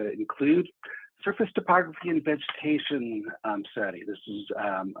forgot to include. Surface topography and vegetation study. This is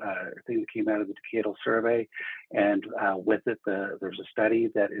a thing that came out of the decadal survey, and with it, there's a study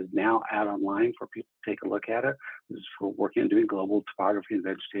that is now out online for people to take a look at it. This is for working on doing global topography and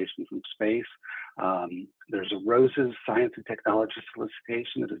vegetation from space. There's a Roses Science and Technology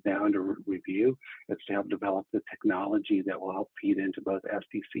solicitation that is now under review. It's to help develop the technology that will help feed into both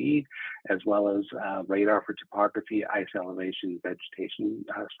STC as well as radar for topography, ice elevation, vegetation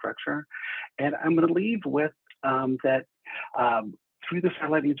structure. And I'm going to leave with that through the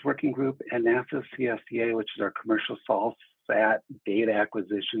Satellite Needs Working Group and NASA's CSDA, which is our Commercial SAT Data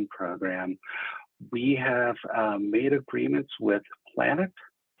Acquisition Program, we have made agreements with Planet,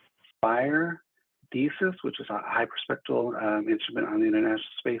 Fire, DESIS, which is a hyperspectral instrument on the International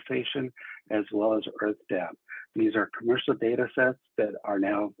Space Station, as well as EarthDem. These are commercial data sets that are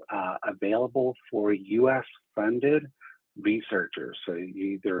now available for US-funded researchers. So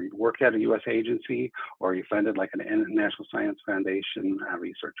you either work at a US agency or you funded like an National Science Foundation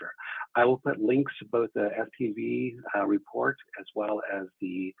researcher. I will put links to both the FTV report as well as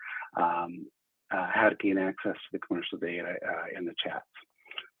the how to gain access to the commercial data in the chats.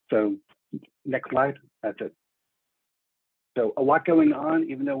 So next slide, that's it. So a lot going on,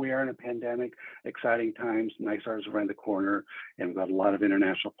 even though we are in a pandemic, exciting times, NISAR is around the corner, and we've got a lot of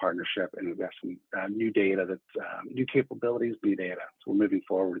international partnership, and we've got some new data, that's new capabilities, new data. So we're moving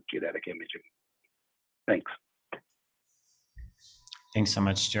forward with geodetic imaging. Thanks. Thanks so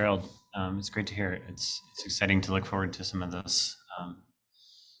much, Gerald. It's great to hear. It's exciting to look forward to some of those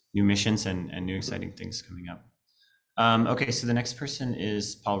new missions and new exciting things coming up. Okay, so the next person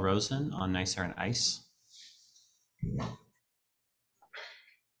is Paul Rosen on NISAR and ICE.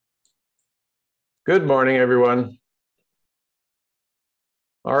 Good morning, everyone.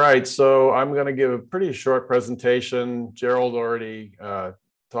 All right, so I'm going to give a pretty short presentation. Gerald already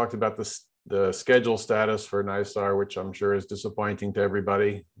talked about the schedule status for NISAR, which I'm sure is disappointing to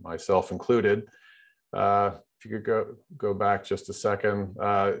everybody, myself included. If you could go back just a second.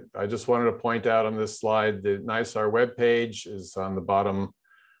 I just wanted to point out on this slide, the NISAR webpage is on the bottom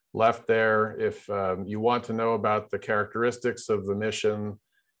left there. If you want to know about the characteristics of the mission,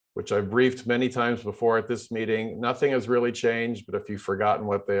 which I've briefed many times before at this meeting, nothing has really changed, but if you've forgotten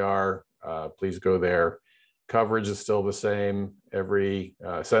what they are, please go there. Coverage is still the same, every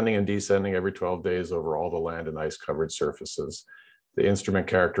ascending and descending every 12 days over all the land and ice covered surfaces. The instrument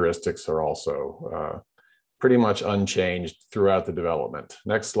characteristics are also pretty much unchanged throughout the development.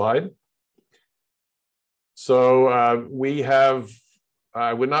 Next slide. So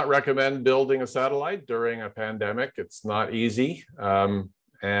I would not recommend building a satellite during a pandemic. It's not easy.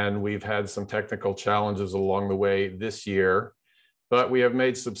 And we've had some technical challenges along the way this year, but we have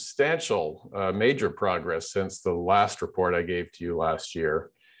made substantial major progress since the last report I gave to you last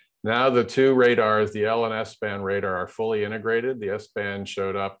year. Now the two radars, the L and S-band radar, are fully integrated. The S-band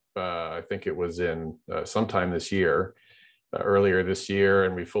showed up, I think it was in sometime this year, earlier this year,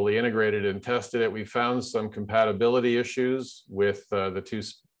 and we fully integrated and tested it. We found some compatibility issues with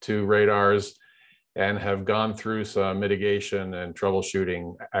the two radars, and have gone through some mitigation and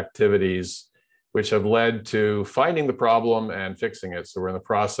troubleshooting activities, which have led to finding the problem and fixing it. So we're in the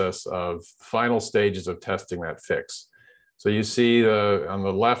process of final stages of testing that fix. So you see on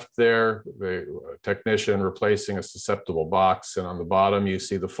the left there, the technician replacing a susceptible box, and on the bottom, you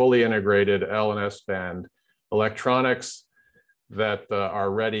see the fully integrated L and S band electronics that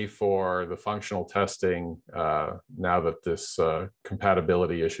are ready for the functional testing now that this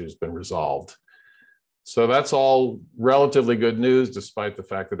compatibility issue has been resolved. So that's all relatively good news, despite the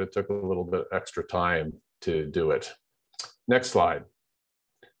fact that it took a little bit extra time to do it. Next slide.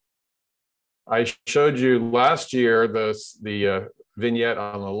 I showed you last year the vignette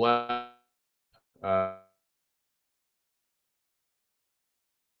on the left.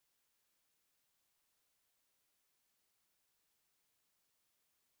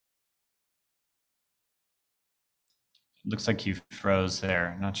 Looks like you froze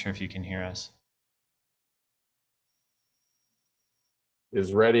there. Not sure if you can hear us.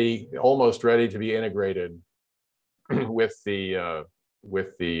 Is ready, almost ready to be integrated with the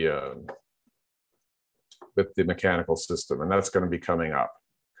mechanical system, and that's going to be coming up.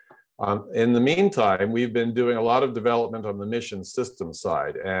 In the meantime, we've been doing a lot of development on the mission system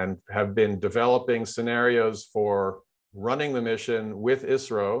side and have been developing scenarios for running the mission with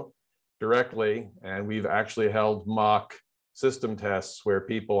ISRO directly, and we've actually held mock system tests where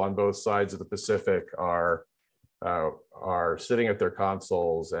people on both sides of the Pacific are sitting at their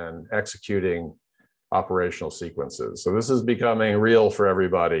consoles and executing operational sequences. So this is becoming real for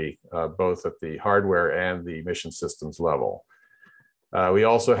everybody, both at the hardware and the mission systems level. We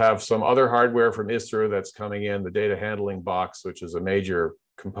also have some other hardware from ISRO that's coming in, the data handling box, which is a major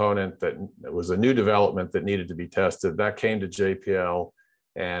component that was a new development that needed to be tested. That came to JPL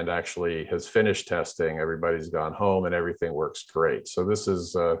and actually has finished testing. Everybody's gone home and everything works great. So this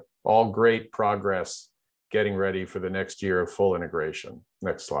is all great progress getting ready for the next year of full integration.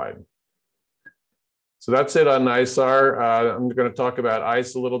 Next slide. So that's it on NISAR. I'm going to talk about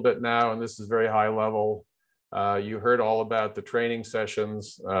ICE a little bit now, and this is very high level. You heard all about the training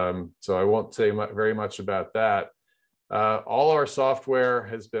sessions, so I won't say very much about that. All our software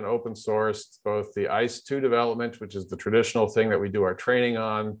has been open sourced, both the ICE2 development, which is the traditional thing that we do our training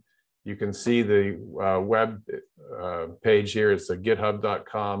on. You can see the web page here. It's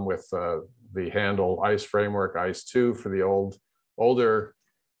github.com with the handle ICE framework ICE2 for the older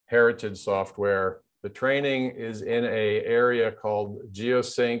heritage software. The training is in an area called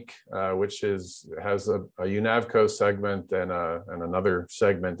GeoSync, which has a UNAVCO segment and another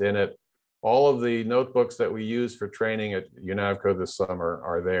segment in it. All of the notebooks that we use for training at UNAVCO this summer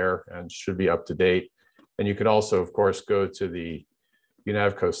are there and should be up to date. And you can also, of course, go to the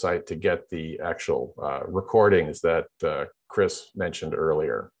UNAVCO site to get the actual recordings that Chris mentioned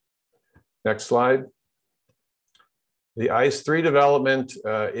earlier. Next slide. The ICE3 development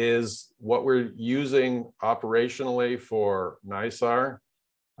is what we're using operationally for NISAR.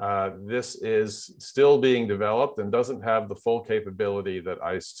 This is still being developed and doesn't have the full capability that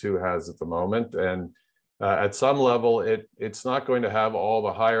ICE2 has at the moment. And at some level, it's not going to have all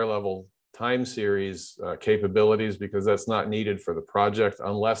the higher level time series capabilities because that's not needed for the project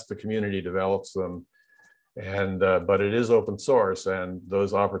unless the community develops them. And but it is open source and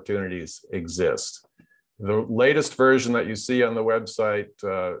those opportunities exist. The latest version that you see on the website,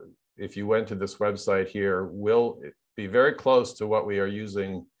 if you went to this website here, will be very close to what we are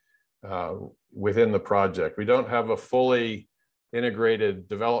using within the project. We don't have a fully integrated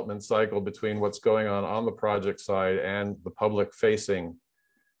development cycle between what's going on the project side and the public facing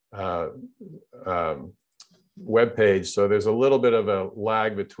web page. So there's a little bit of a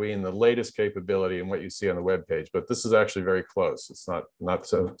lag between the latest capability and what you see on the web page, but this is actually very close. It's not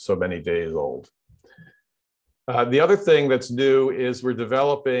so many days old. The other thing that's new is we're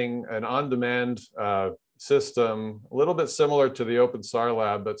developing an on-demand system, a little bit similar to the OpenSAR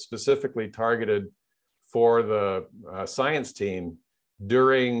lab, but specifically targeted for the science team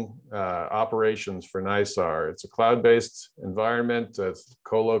during operations for NISAR. It's a cloud-based environment that's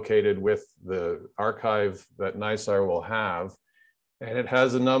co-located with the archive that NISAR will have. And it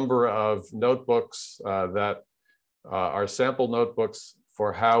has a number of notebooks that are sample notebooks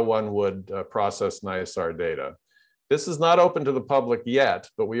for how one would process NISAR data. This is not open to the public yet,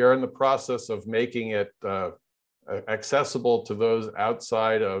 but we are in the process of making it accessible to those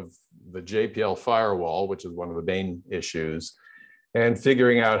outside of the JPL firewall, which is one of the main issues, and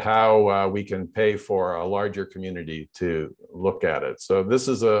figuring out how we can pay for a larger community to look at it. So this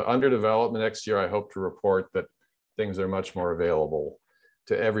is under development. Next year, I hope to report that things are much more available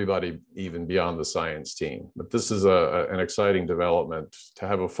to everybody, even beyond the science team. But this is an exciting development to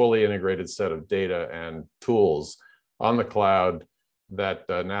have a fully integrated set of data and tools on the cloud that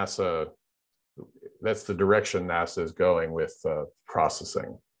NASA, that's the direction NASA is going with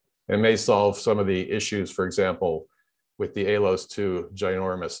processing. It may solve some of the issues, for example, with the ALOS-2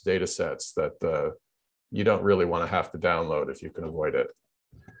 ginormous data sets that you don't really want to have to download if you can avoid it.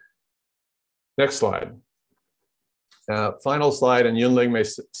 Next slide. Final slide, and Yunling may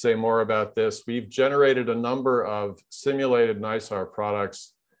say more about this. We've generated a number of simulated NISAR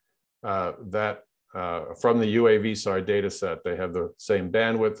products that from the UAVSAR data set. They have the same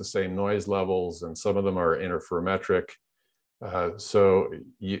bandwidth, the same noise levels, and some of them are interferometric. And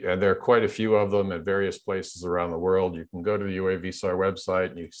there are quite a few of them at various places around the world. You can go to the UAVSAR website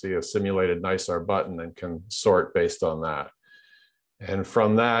and you see a simulated NISAR button and can sort based on that. And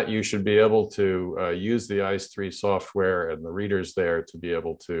from that, you should be able to use the ICE3 software and the readers there to be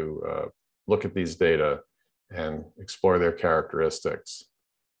able to look at these data and explore their characteristics.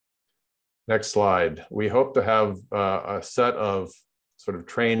 Next slide. We hope to have a set of sort of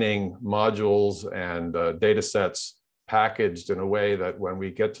training modules and data sets packaged in a way that when we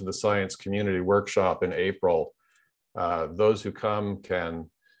get to the science community workshop in April, those who come can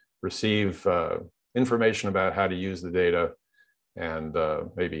receive information about how to use the data and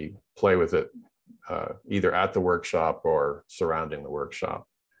maybe play with it either at the workshop or surrounding the workshop.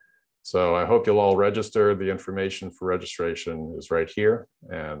 So I hope you'll all register. The information for registration is right here.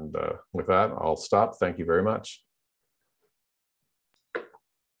 And with that, I'll stop. Thank you very much.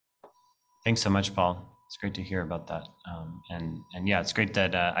 Thanks so much, Paul. It's great to hear about that. And yeah, it's great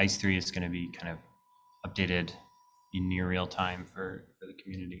that ICE3 is going to be kind of updated in near real time for the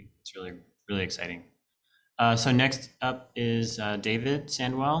community. It's really, really exciting. So next up is David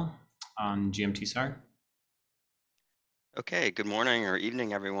Sandwell on GMT-SAR. Okay, good morning or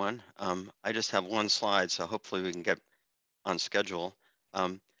evening, everyone. I just have one slide, so hopefully we can get on schedule.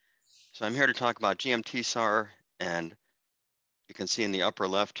 So I'm here to talk about GMT-SAR, and you can see in the upper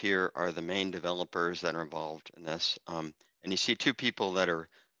left here are the main developers that are involved in this. And you see two people that are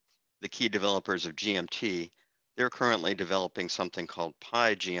the key developers of GMT. They're currently developing something called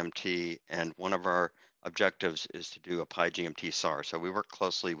PyGMT, and one of our objectives is to do a PyGMT-SAR. So we work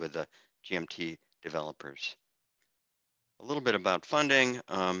closely with the GMT developers. A little bit about funding.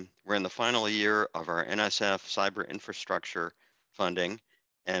 We're in the final year of our NSF cyber infrastructure funding,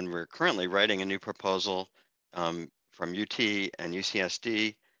 and we're currently writing a new proposal from UT and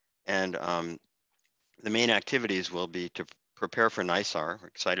UCSD. And the main activities will be to prepare for NISAR. We're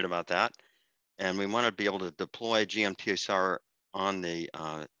excited about that. And we want to be able to deploy GMT-SAR on the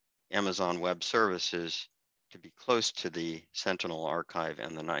Amazon Web Services to be close to the Sentinel archive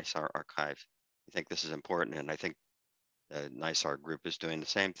and the NISAR archive. I think this is important, and I think the NISAR group is doing the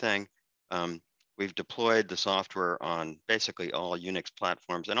same thing. We've deployed the software on basically all Unix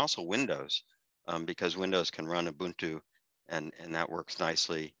platforms and also Windows, because Windows can run Ubuntu, and that works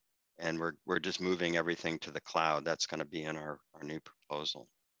nicely. And we're just moving everything to the cloud. That's going to be in our new proposal.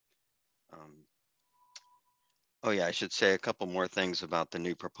 Oh yeah, I should say a couple more things about the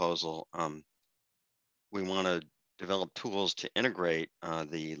new proposal. We want to develop tools to integrate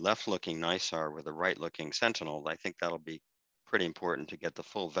the left-looking NISAR with the right-looking Sentinel. I think that'll be pretty important to get the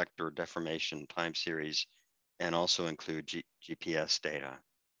full vector deformation time series and also include GPS data.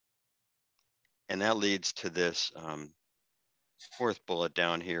 And that leads to this fourth bullet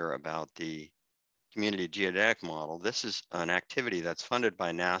down here about the community geodetic model. This is an activity that's funded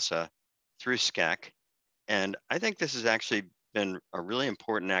by NASA through SCEC. And I think this has actually been a really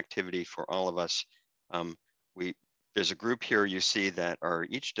important activity for all of us. There's a group here you see that are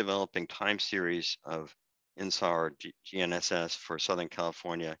each developing time series of WInSAR GNSS for Southern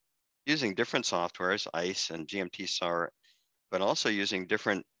California using different softwares, ICE and GMT-SAR, but also using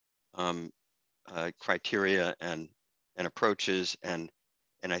different criteria and approaches. And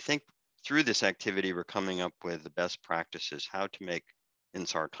I think through this activity, we're coming up with the best practices, how to make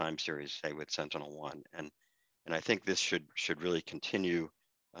WInSAR time series, say with Sentinel-1. And I think this should really continue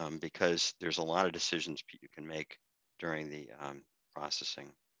because there's a lot of decisions you can make during the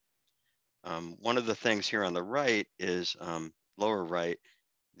processing. One of the things here on the right is lower right,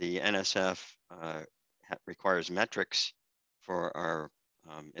 the NSF requires metrics for our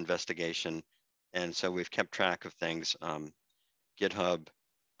investigation. And so we've kept track of things, GitHub,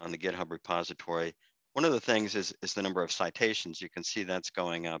 on the GitHub repository. One of the things is the number of citations. You can see that's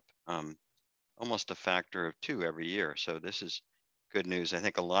going up almost a factor of 2 every year. So this is good news. I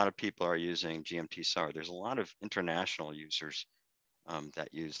think a lot of people are using GMT-SAR. There's a lot of international users that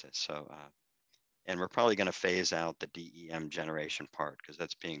use this. So And we're probably going to phase out the DEM generation part because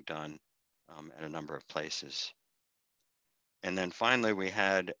that's being done at a number of places. And then finally, we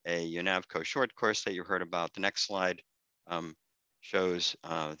had a UNAVCO short course that you heard about. The next slide shows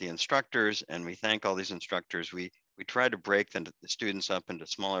the instructors, and we thank all these instructors. We tried to break the students up into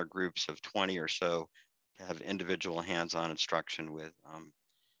smaller groups of 20 or so to have individual hands-on instruction with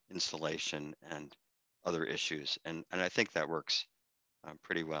installation and other issues. And I think that works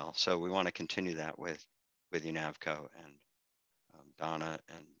pretty well. So we want to continue that with UNAVCO, and Donna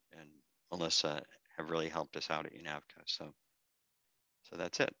and Melissa have really helped us out at UNAVCO. So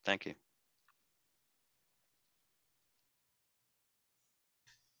that's it. Thank you.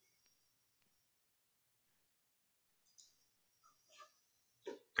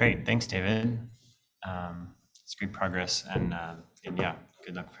 Great, thanks, David. It's great progress, and yeah,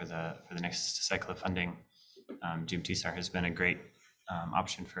 good luck for the next cycle of funding. GMT-SAR has been a great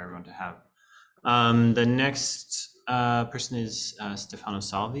option for everyone to have. The next person is Stefano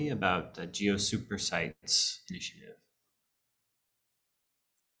Salvi about the Geo Super Sites initiative.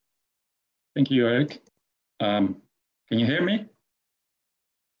 Thank you, Eric. Can you hear me?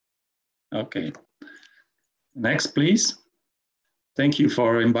 Okay. Next, please. Thank you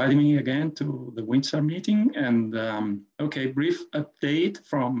for inviting me again to the WInSAR meeting. And okay, brief update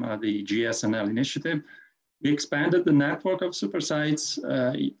from the GSNL initiative. We expanded the network of super sites,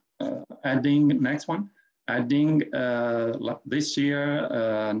 adding this year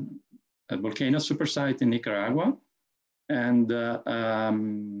a volcano super site in Nicaragua. And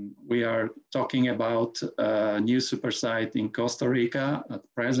we are talking about a new super site in Costa Rica at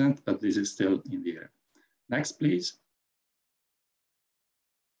present, but this is still in the air. Next, please.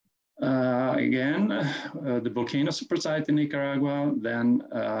 Again, the volcano super site in Nicaragua, then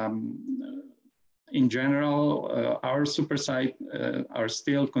in general, our super site are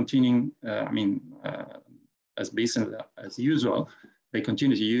still continuing, as business as usual. They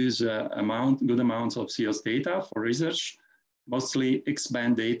continue to use good amounts of COS data for research, mostly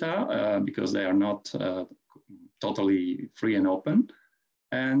X-band data because they are not totally free and open.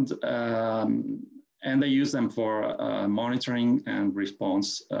 And they use them for monitoring and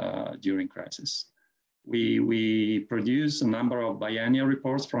response during crisis. We produce a number of biennial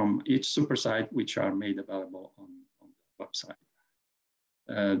reports from each super site, which are made available on the website.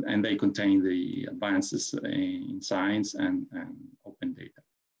 And they contain the advances in science and open data.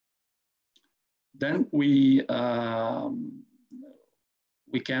 Then we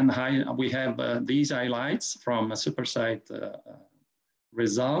have these highlights from super site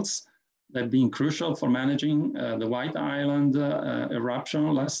results that have been crucial for managing the White Island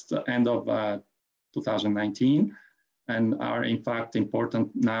eruption end of 2019, and are in fact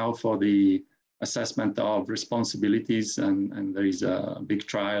important now for the assessment of responsibilities, and there is a big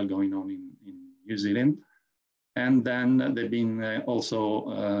trial going on in New Zealand. And then they've been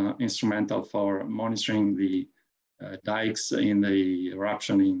also instrumental for monitoring the dikes in the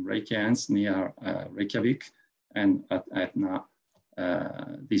eruption in Reykjavik near Reykjavik and at Etna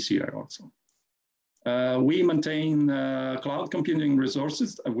this year also. We maintain cloud computing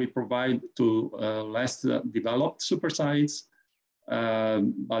resources we provide to less developed super sites,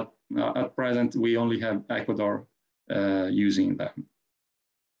 but at present we only have Ecuador using them.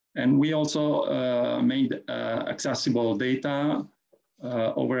 And we also made accessible data,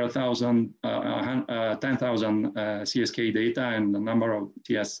 over 10,000 CSK data and a number of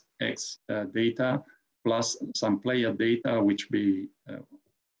TSX data, plus some player data, which be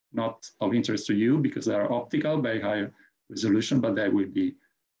not of interest to you because they are optical, very high resolution, but they will be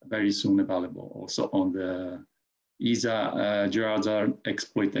very soon available also on the ESA Gerardsard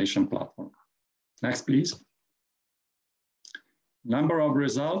exploitation platform. Next, please. Number of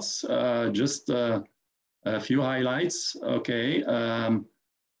results, just a few highlights. Okay,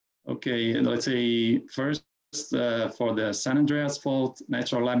 let's say first for the San Andreas Fault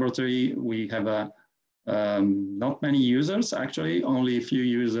Natural Laboratory, we have not many users, actually, only a few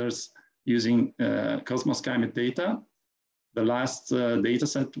users using Cosmos Climate data. The last data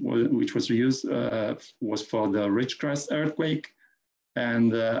set which was used was for the Ridgecrest earthquake.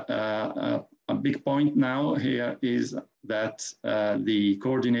 And a big point now here is that the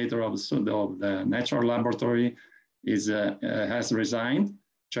coordinator of the natural laboratory has resigned,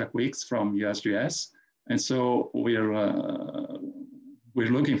 Chuck Weeks from USGS. And so we're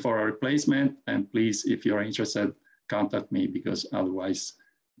looking for a replacement, and please, if you're interested, contact me, because otherwise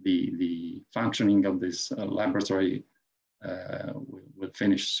the functioning of this laboratory will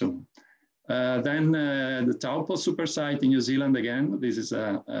finish soon. Then the Taupo super site in New Zealand again. This is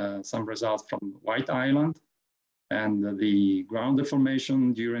some results from White Island and the ground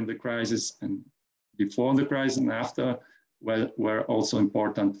deformation during the crisis, and before the crisis and after were also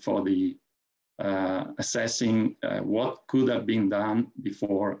important for the assessing what could have been done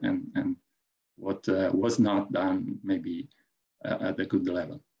before and what was not done maybe at a good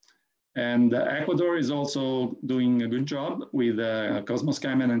level. And Ecuador is also doing a good job with Cosmos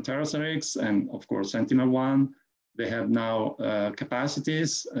Skymen and TerraSARIX, and of course Sentinel-1. They have now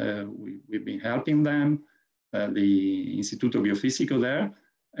capacities. We've been helping them, the Instituto Biofísico there,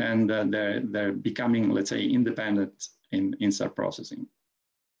 and they're becoming, let's say, independent in InSAR processing.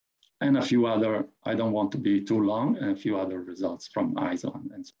 And a few other, I don't want to be too long, and a few other results from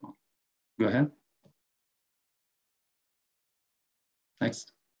Iceland and so on. Go ahead.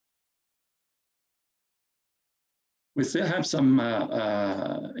 Next. We still have some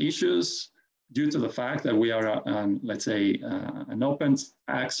issues due to the fact that we are, let's say, an open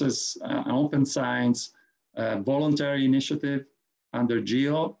access, an open science voluntary initiative under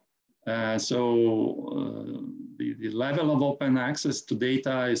GEO. The level of open access to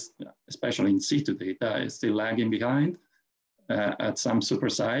data is, especially in situ data, is still lagging behind at some super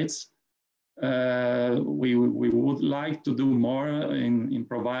sites. We would like to do more in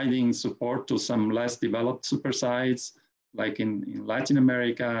providing support to some less developed super sites, like in Latin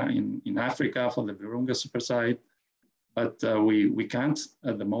America, in Africa for the Virunga super site, but we can't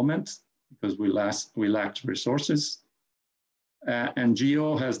at the moment because we lacked resources. And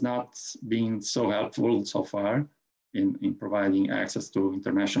GEO has not been so helpful so far in providing access to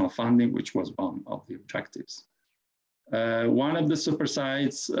international funding, which was one of the objectives. One of the super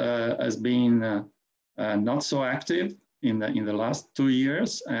sites has been not so active in the last 2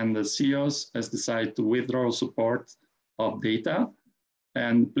 years, and the CEOs has decided to withdraw support of data.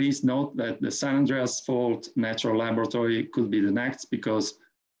 And please note that the San Andreas Fault Natural Laboratory could be the next, because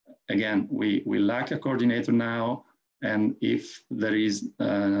again, we lack a coordinator now. And if there is,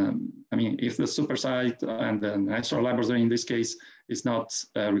 if the super site and the natural laboratory in this case is not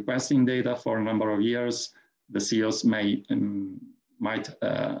requesting data for a number of years, the CEOs might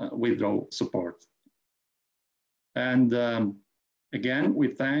withdraw support. And again, we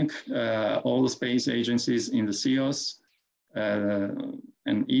thank all the space agencies in the CEOs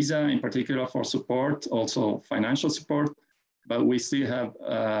and ESA in particular for support, also financial support, but we still have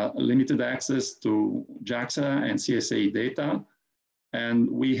limited access to JAXA and CSA data.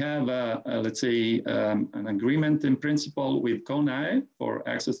 And we have, let's say, an agreement in principle with CONAE for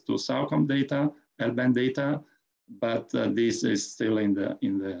access to SAOCOM data, L-band data, but this is still in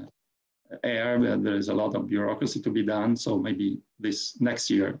the air. There is a lot of bureaucracy to be done. So maybe this next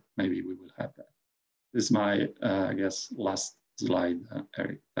year, maybe we will have that. This is my, I guess, last slide,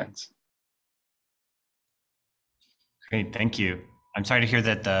 Eric. Thanks. Great, thank you. I'm sorry to hear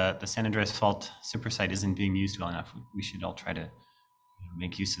that the San Andreas Fault super site isn't being used well enough. We should all try to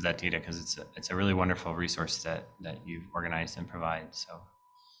make use of that data because it's a really wonderful resource that you've organized and provide. So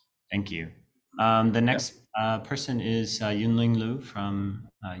thank you. The next person is Yunling Liu from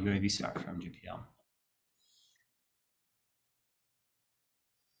WINSAR from GPL.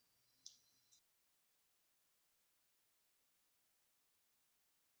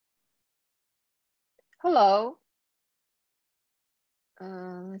 Hello.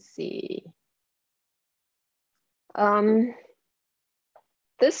 Let's see.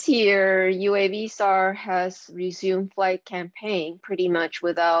 This year, UAVSAR has resumed flight campaign pretty much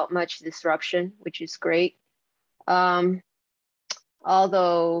without much disruption, which is great. Although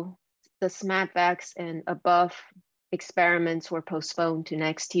the SMATVAX and above experiments were postponed to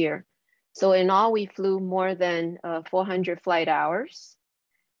next year. So in all, we flew more than 400 flight hours.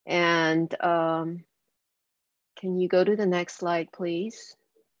 And can you go to the next slide, please?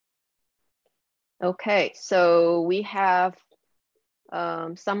 Okay, so we have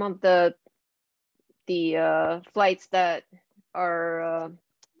some of the flights that are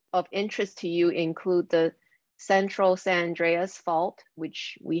of interest to you include the Central San Andreas Fault,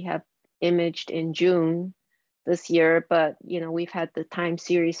 which we have imaged in June this year, but we've had the time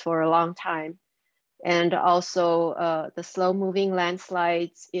series for a long time. And also the slow-moving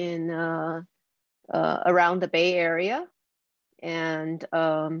landslides in around the Bay Area, and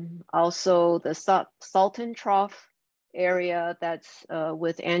also the Salton Trough area that's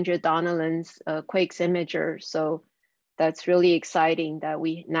with Andrea Donnellan's Quakes imager. So that's really exciting that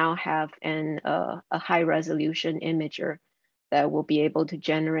we now have a high-resolution imager that will be able to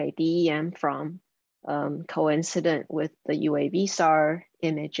generate DEM from, coincident with the UAVSAR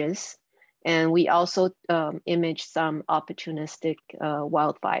images. And we also image some opportunistic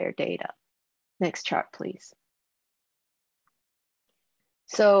wildfire data. Next chart, please.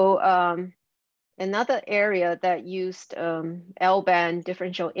 So another area that used L-band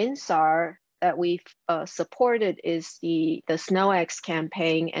differential InSAR that we've supported is the SNOW-X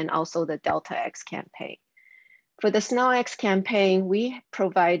campaign and also the Delta-X campaign. For the SNOW-X campaign, we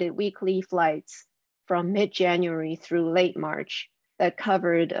provided weekly flights from mid-January through late March that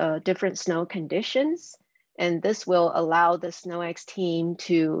covered different snow conditions. And this will allow the SNOW-X team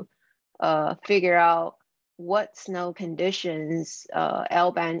to figure out what snow conditions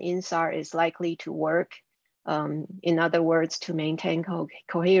L-band INSAR is likely to work. In other words, to maintain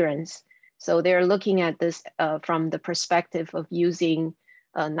coherence. So they're looking at this from the perspective of using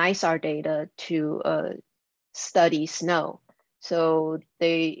NISAR data to study snow. So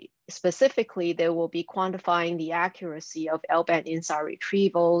they will be quantifying the accuracy of L-band INSAR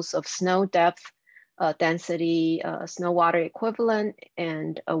retrievals of snow depth, density, snow water equivalent,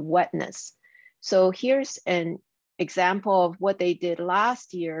 and wetness. So here's an example of what they did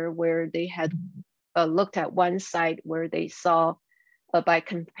last year, where they had looked at one site where they saw, by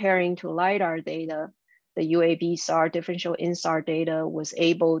comparing to LiDAR data, the UAV-SAR differential INSAR data was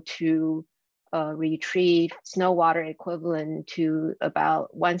able to retrieve snow water equivalent to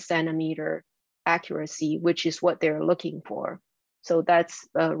about 1 centimeter accuracy, which is what they're looking for. So that's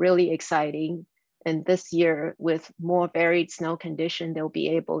really exciting. And this year, with more varied snow condition, they'll be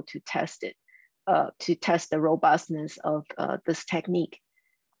able to test it, to test the robustness of this technique.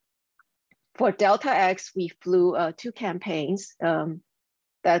 For Delta-X, we flew 2 campaigns.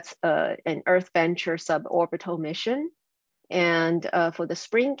 That's an Earth Venture suborbital mission. And for the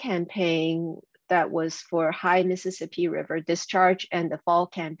spring campaign, that was for high Mississippi River discharge, and the fall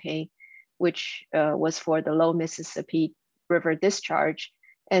campaign, which was for the low Mississippi River discharge.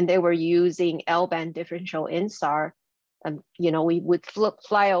 And they were using L-band differential INSAR. We would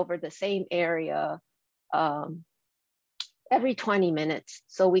fly over the same area every 20 minutes.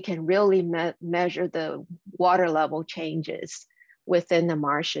 So we can really measure the water level changes within the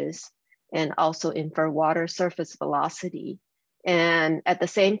marshes and also infer water surface velocity. And at the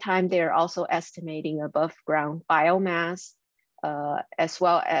same time, they're also estimating above ground biomass, as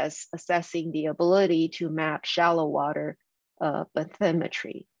well as assessing the ability to map shallow water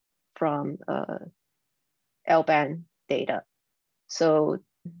bathymetry from L-band data. So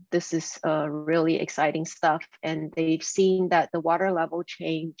this is really exciting stuff. And they've seen that the water level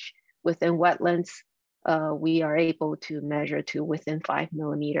change within wetlands, we are able to measure to within 5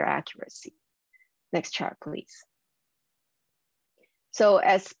 millimeter accuracy. Next chart, please. So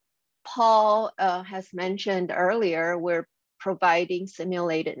as Paul has mentioned earlier, we're providing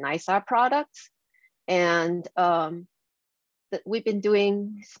simulated NISAR products. And we've been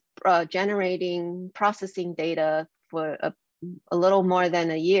doing generating processing data for a little more than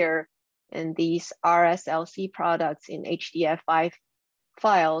a year. And these RSLC products in HDF5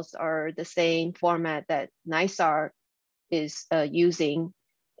 files are the same format that NISAR is using.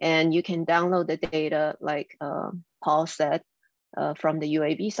 And you can download the data, like Paul said, from the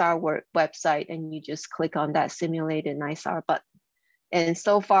UAV-SAR website, and you just click on that simulated NISAR button. And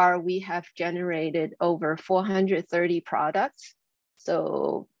so far, we have generated over 430 products.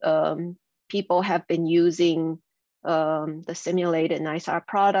 So people have been using the simulated NISAR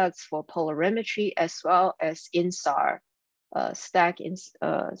products for polarimetry, as well as INSAR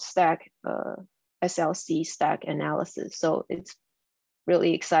SLC stack analysis. So it's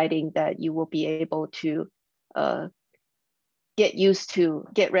really exciting that you will be able to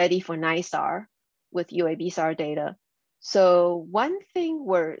get ready for NISAR with UAV-SAR data. So one thing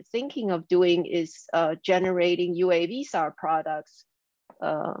we're thinking of doing is generating UAV-SAR products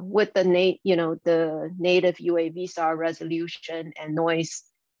with the native UAV-SAR resolution and noise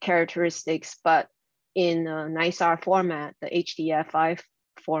characteristics, but in NISAR format, the HDF5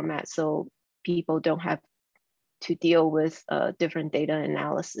 format, so people don't have to deal with different data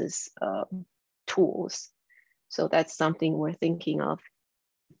analysis tools. So that's something we're thinking of.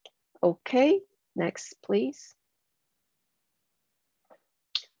 Okay, next, please.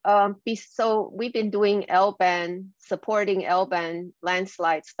 So we've been doing L-band, supporting L-band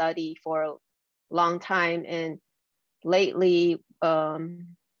landslide study for a long time. And lately,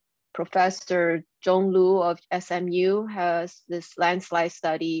 Professor Zhong Lu of SMU has this landslide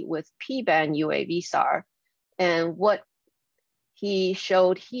study with P-band UAV-SAR. And what he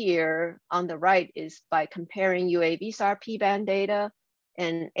showed here on the right is by comparing UAV-SAR P-band data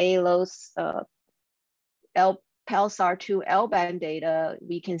and ALO's PAL-SAR2 L-band data,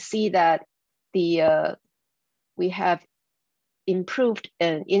 we can see that we have improved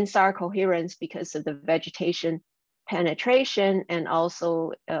in INSAR coherence because of the vegetation penetration, and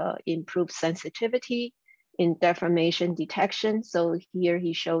also improved sensitivity in deformation detection. So here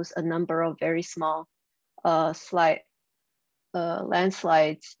he shows a number of very small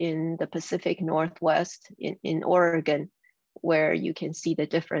landslides in the Pacific Northwest in Oregon, where you can see the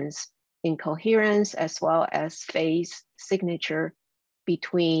difference in coherence as well as phase signature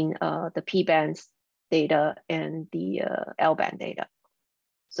between the P-band data and the L-band data.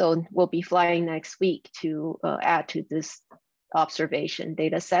 So we'll be flying next week to add to this observation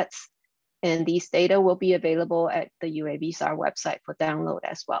data sets. And these data will be available at the UAVSAR website for download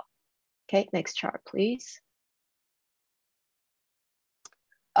as well. Okay, next chart, please.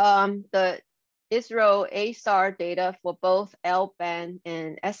 The Israel ASAR data for both L-band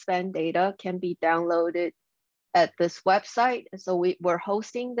and S-band data can be downloaded at this website. So we're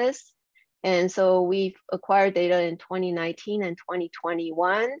hosting this. And so we've acquired data in 2019 and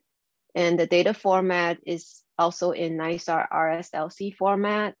 2021. And the data format is also in NISAR RSLC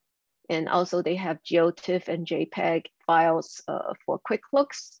format. And also they have GeoTIFF and JPEG files for quick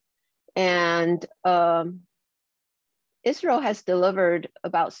looks. And Israel has delivered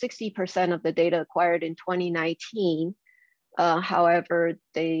about 60% of the data acquired in 2019. However,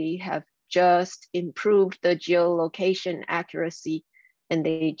 they have just improved the geolocation accuracy and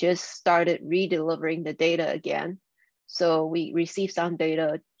they just started redelivering the data again. So we received some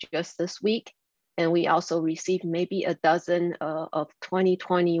data just this week, and we also received maybe a dozen of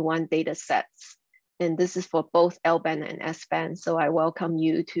 2021 data sets. And this is for both L-band and S-band. So I welcome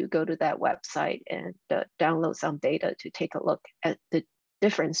you to go to that website and download some data to take a look at the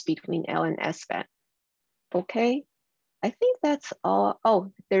difference between L and S-band. Okay, I think that's all.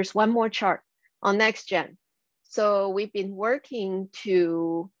 Oh, there's one more chart on next gen. So we've been working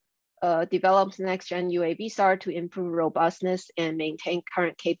to develop next gen UAVSAR to improve robustness and maintain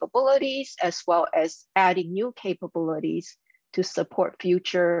current capabilities, as well as adding new capabilities to support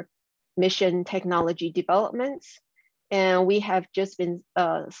future mission technology developments. And we have just been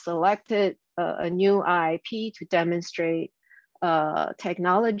selected a new IIP to demonstrate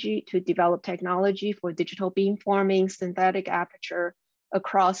technology, to develop technology for digital beamforming, synthetic aperture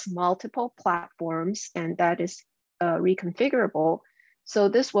across multiple platforms, and that is reconfigurable. So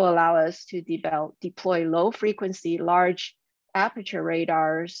this will allow us to deploy low frequency, large aperture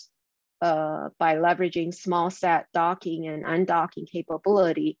radars by leveraging small sat docking and undocking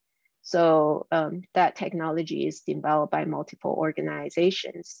capability. So that technology is developed by multiple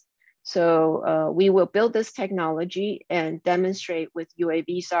organizations. So we will build this technology and demonstrate with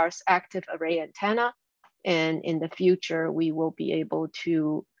UAVSAR's active array antenna. And in the future, we will be able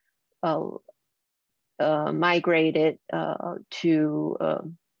to migrate it to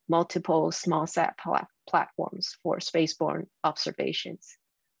multiple small sat platforms for spaceborne observations.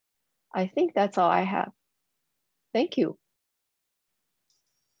 I think that's all I have. Thank you.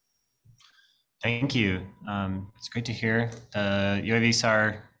 Thank you. It's great to hear. The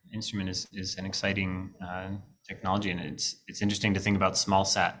UAVSAR instrument is an exciting technology, and it's interesting to think about small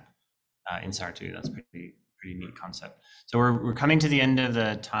sat InSAR too. That's pretty neat concept. So we're coming to the end of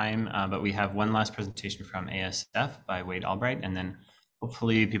the time, but we have one last presentation from ASF by Wade Albright, and then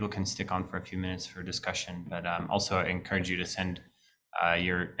hopefully people can stick on for a few minutes for discussion. But also I encourage you to send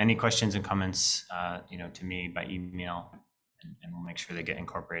any questions and comments to me by email, and we'll make sure they get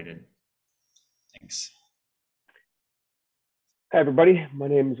incorporated. Thanks. Hi, everybody. My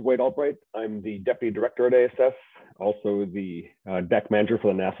name is Wade Albright. I'm the Deputy Director at ASF, also the DAC Manager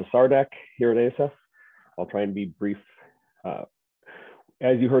for the NASA SAR DAC here at ASF. I'll try and be brief.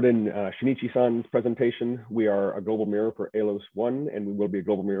 As you heard in Shinichi-san's presentation, we are a global mirror for ALOS-1, and we will be a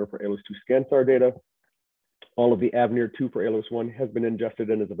global mirror for ALOS-2 ScanSAR data. All of the Avenir 2 for ALOS-1 has been ingested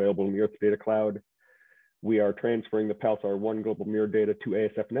and is available in the Earth Data Cloud. We are transferring the PALSAR-1 global mirror data to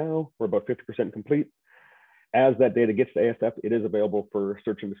ASF now. We're about 50% complete. As that data gets to ASF, it is available for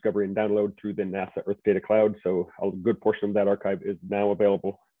search and discovery and download through the NASA Earth Data Cloud. So a good portion of that archive is now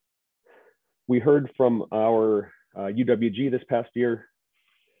available. We heard from our UWG this past year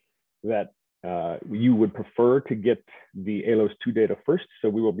that you would prefer to get the ALOS-2 data first. So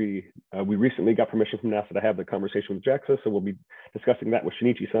we will be, we recently got permission from NASA to have the conversation with JAXA. So we'll be discussing that with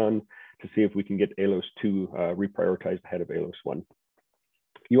Shinichi-san to see if we can get ALOS-2 reprioritized ahead of ALOS-1.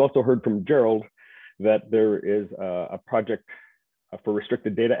 You also heard from Gerald that there is a project for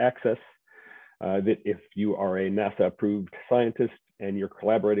restricted data access that if you are a NASA approved scientist and you're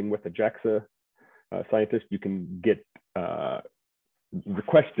collaborating with a JAXA scientist, you can get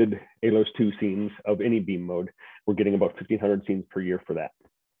requested ALOS-2 scenes of any beam mode. We're getting about 1,500 scenes per year for that.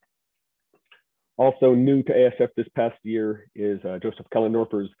 Also new to ASF this past year is Joseph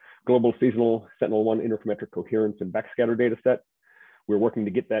Kellendorfer's Global Seasonal Sentinel-1 Interferometric Coherence and Backscatter data set. We're working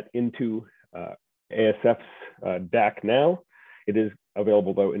to get that into ASF's DAC now. It is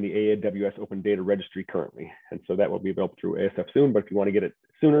available though in the AWS Open Data Registry currently. And so that will be available through ASF soon, but if you want to get it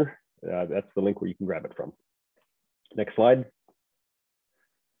sooner, that's the link where you can grab it from. Next slide.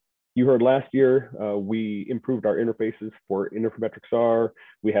 You heard last year, we improved our interfaces for Interferometric SAR.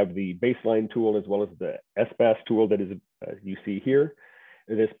 We have the baseline tool as well as the SBAS tool that is you see here.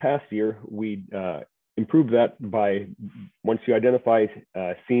 This past year, we improved that by, once you identify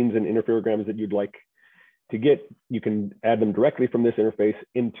scenes and interferograms that you'd like to get, you can add them directly from this interface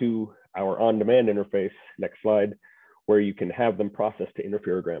into our on-demand interface, next slide, where you can have them processed to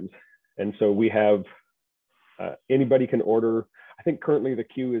interferograms. And so we have, anybody can order, I think currently the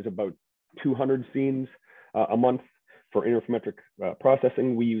queue is about 200 scenes a month for interferometric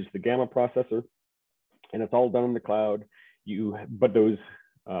processing. We use the Gamma processor, and it's all done in the cloud. But those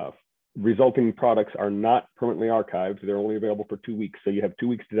resulting products are not permanently archived. They're only available for 2 weeks. So you have 2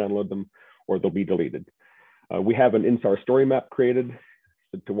 weeks to download them or they'll be deleted. We have an WInSAR story map created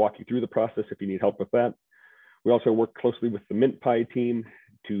to walk you through the process if you need help with that. We also work closely with the MintPy team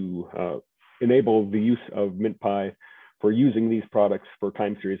to enable the use of MintPy for using these products for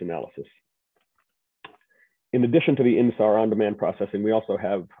time series analysis. In addition to the WInSAR on-demand processing, we also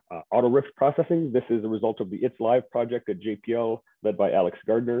have auto-riff processing. This is a result of the It's Live project at JPL led by Alex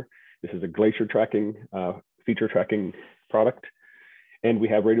Gardner. This is a glacier tracking, feature tracking product. And we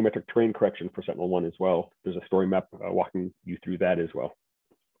have radiometric terrain correction for Sentinel-1 as well. There's a story map walking you through that as well.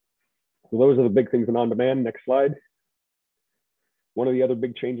 So those are the big things in on-demand. Next slide. One of the other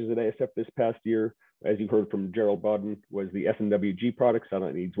big changes at ASF this past year, as you heard from Gerald Bodden, was the SNWG product,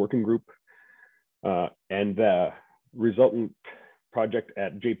 Satellite Needs Working Group. And the resultant project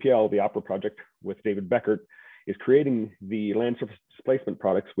at JPL, the Opera project with David Beckert, is creating the land surface displacement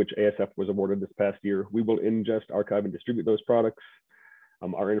products, which ASF was awarded this past year. We will ingest, archive, and distribute those products.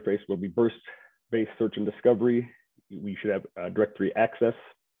 Our interface will be burst-based search and discovery. We should have directory access.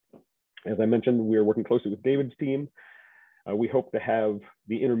 As I mentioned, we are working closely with David's team. We hope to have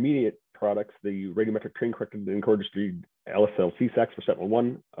the intermediate products, the radiometric terrain corrected and co-registered LSL CSACs for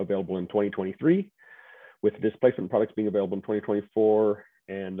Sentinel-1 available in 2023, with displacement products being available in 2024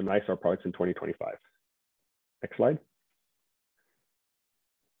 and the NISAR products in 2025. Next slide.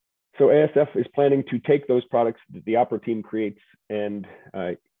 So ASF is planning to take those products that the Opera team creates and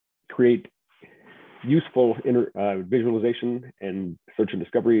create useful visualization and search and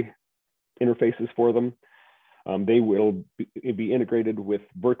discovery interfaces for them. They will be integrated with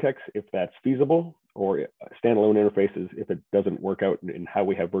Vertex if that's feasible, or standalone interfaces if it doesn't work out in how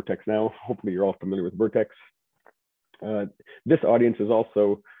we have Vertex now. Hopefully you're all familiar with Vertex. This audience is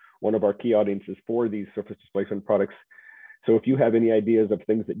also one of our key audiences for these surface displacement products. So if you have any ideas of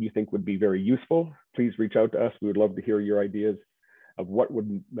things that you think would be very useful, please reach out to us. We would love to hear your ideas of what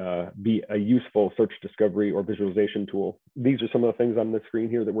would be a useful search, discovery, or visualization tool. These are some of the things on the screen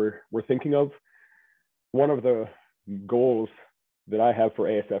here that we're thinking of. One of the goals that I have for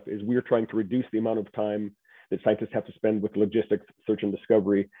ASF is we're trying to reduce the amount of time that scientists have to spend with logistics, search and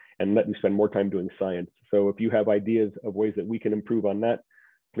discovery, and let you spend more time doing science. So if you have ideas of ways that we can improve on that,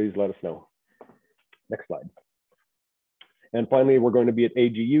 please let us know. Next slide. And finally, we're going to be at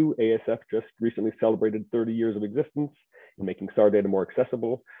AGU. ASF just recently celebrated 30 years of existence in making SAR data more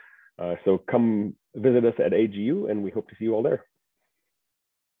accessible. So come visit us at AGU, and we hope to see you all there.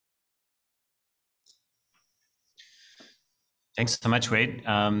 Thanks so much, Wade.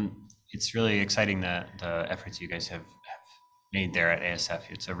 It's really exciting the efforts you guys have made there at ASF.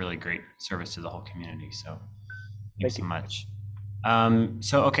 It's a really great service to the whole community. So thanks so much.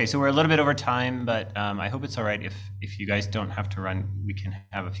 So we're a little bit over time, but I hope it's all right if you guys don't have to run. We can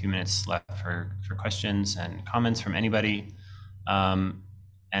have a few minutes left for questions and comments from anybody.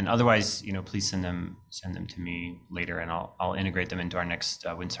 And otherwise, please send them to me later, and I'll integrate them into our next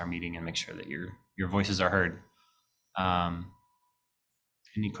WInSAR meeting and make sure that your voices are heard.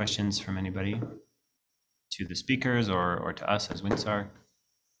 Any questions from anybody to the speakers or to us as WInSAR?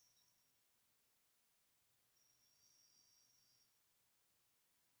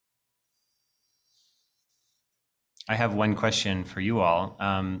 I have one question for you all.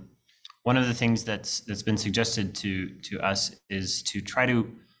 One of the things that's been suggested to us is to try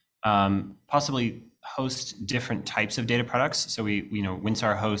to possibly host different types of data products. So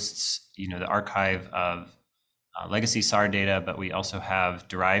WInSAR hosts the archive of legacy SAR data, but we also have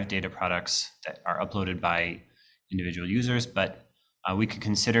derived data products that are uploaded by individual users. But we could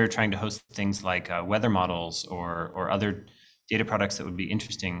consider trying to host things like weather models or other data products that would be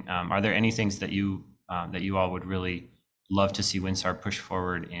interesting. Are there any things that you all would really love to see WInSAR push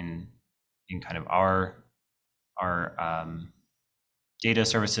forward in kind of our data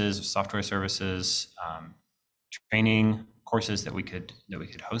services, software services, training courses that we could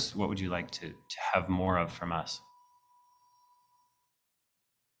host? What would you like to have more of from us?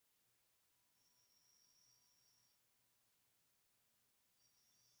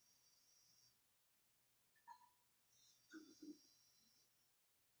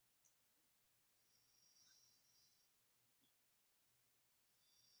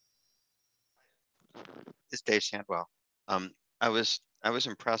 It's Dave Sandwell. I was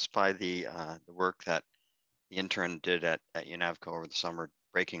impressed by the work that the intern did at UNAVCO over the summer,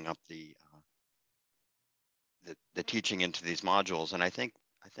 breaking up the teaching into these modules. And I think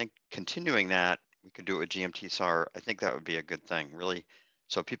continuing that, we could do it with GMT-SAR. I think that would be a good thing, really.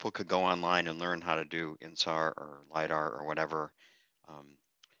 So people could go online and learn how to do INSAR or LiDAR or whatever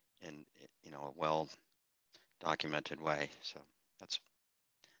in a well documented way. So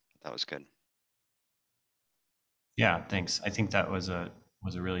that was good. Yeah, thanks. I think that was a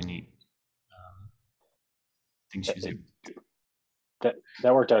really neat thing she was able to do.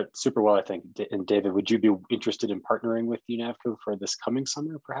 That worked out super well, I think. And David, would you be interested in partnering with UNAVCO for this coming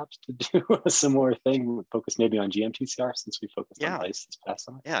summer, perhaps, to do a similar thing, focus maybe on GMT-SAR since we focused on ICE this past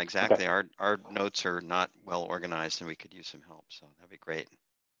summer? Yeah, exactly. Okay. Our notes are not well organized, and we could use some help. So that'd be great.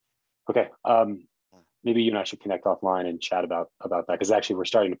 Okay. Maybe you and I should connect offline and chat about that, because actually we're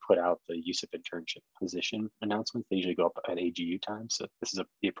starting to put out the use of internship position announcements. They usually go up at AGU time, so this is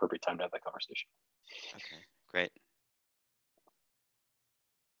the appropriate time to have that conversation. Okay, great.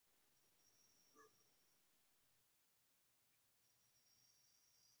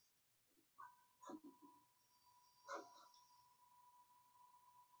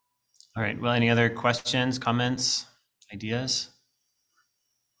 All right, well, any other questions, comments, ideas?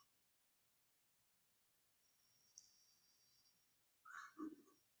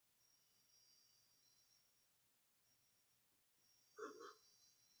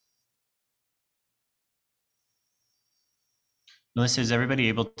 Melissa, is everybody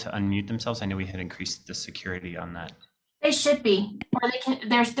able to unmute themselves? I know we had increased the security on that. They should be, or they can.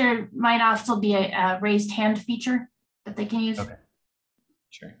 There might also be a raised hand feature that they can use. Okay,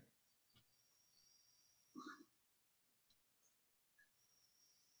 sure.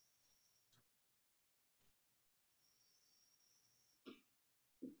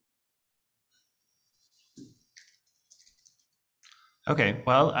 Okay,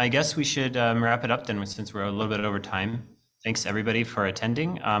 well, I guess we should wrap it up then, since we're a little bit over time. Thanks everybody for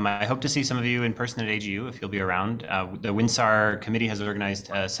attending. I hope to see some of you in person at AGU if you'll be around. The WInSAR committee has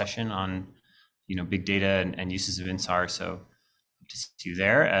organized a session on, big data and uses of WInSAR, so hope to see you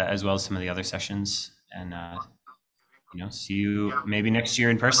there, as well as some of the other sessions. And see you maybe next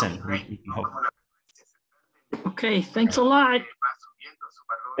year in person. We hope. Okay, thanks a lot.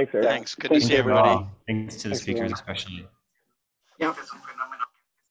 Thanks, Eric. Thanks. Good to see everybody. Thanks to the speakers especially. Yep.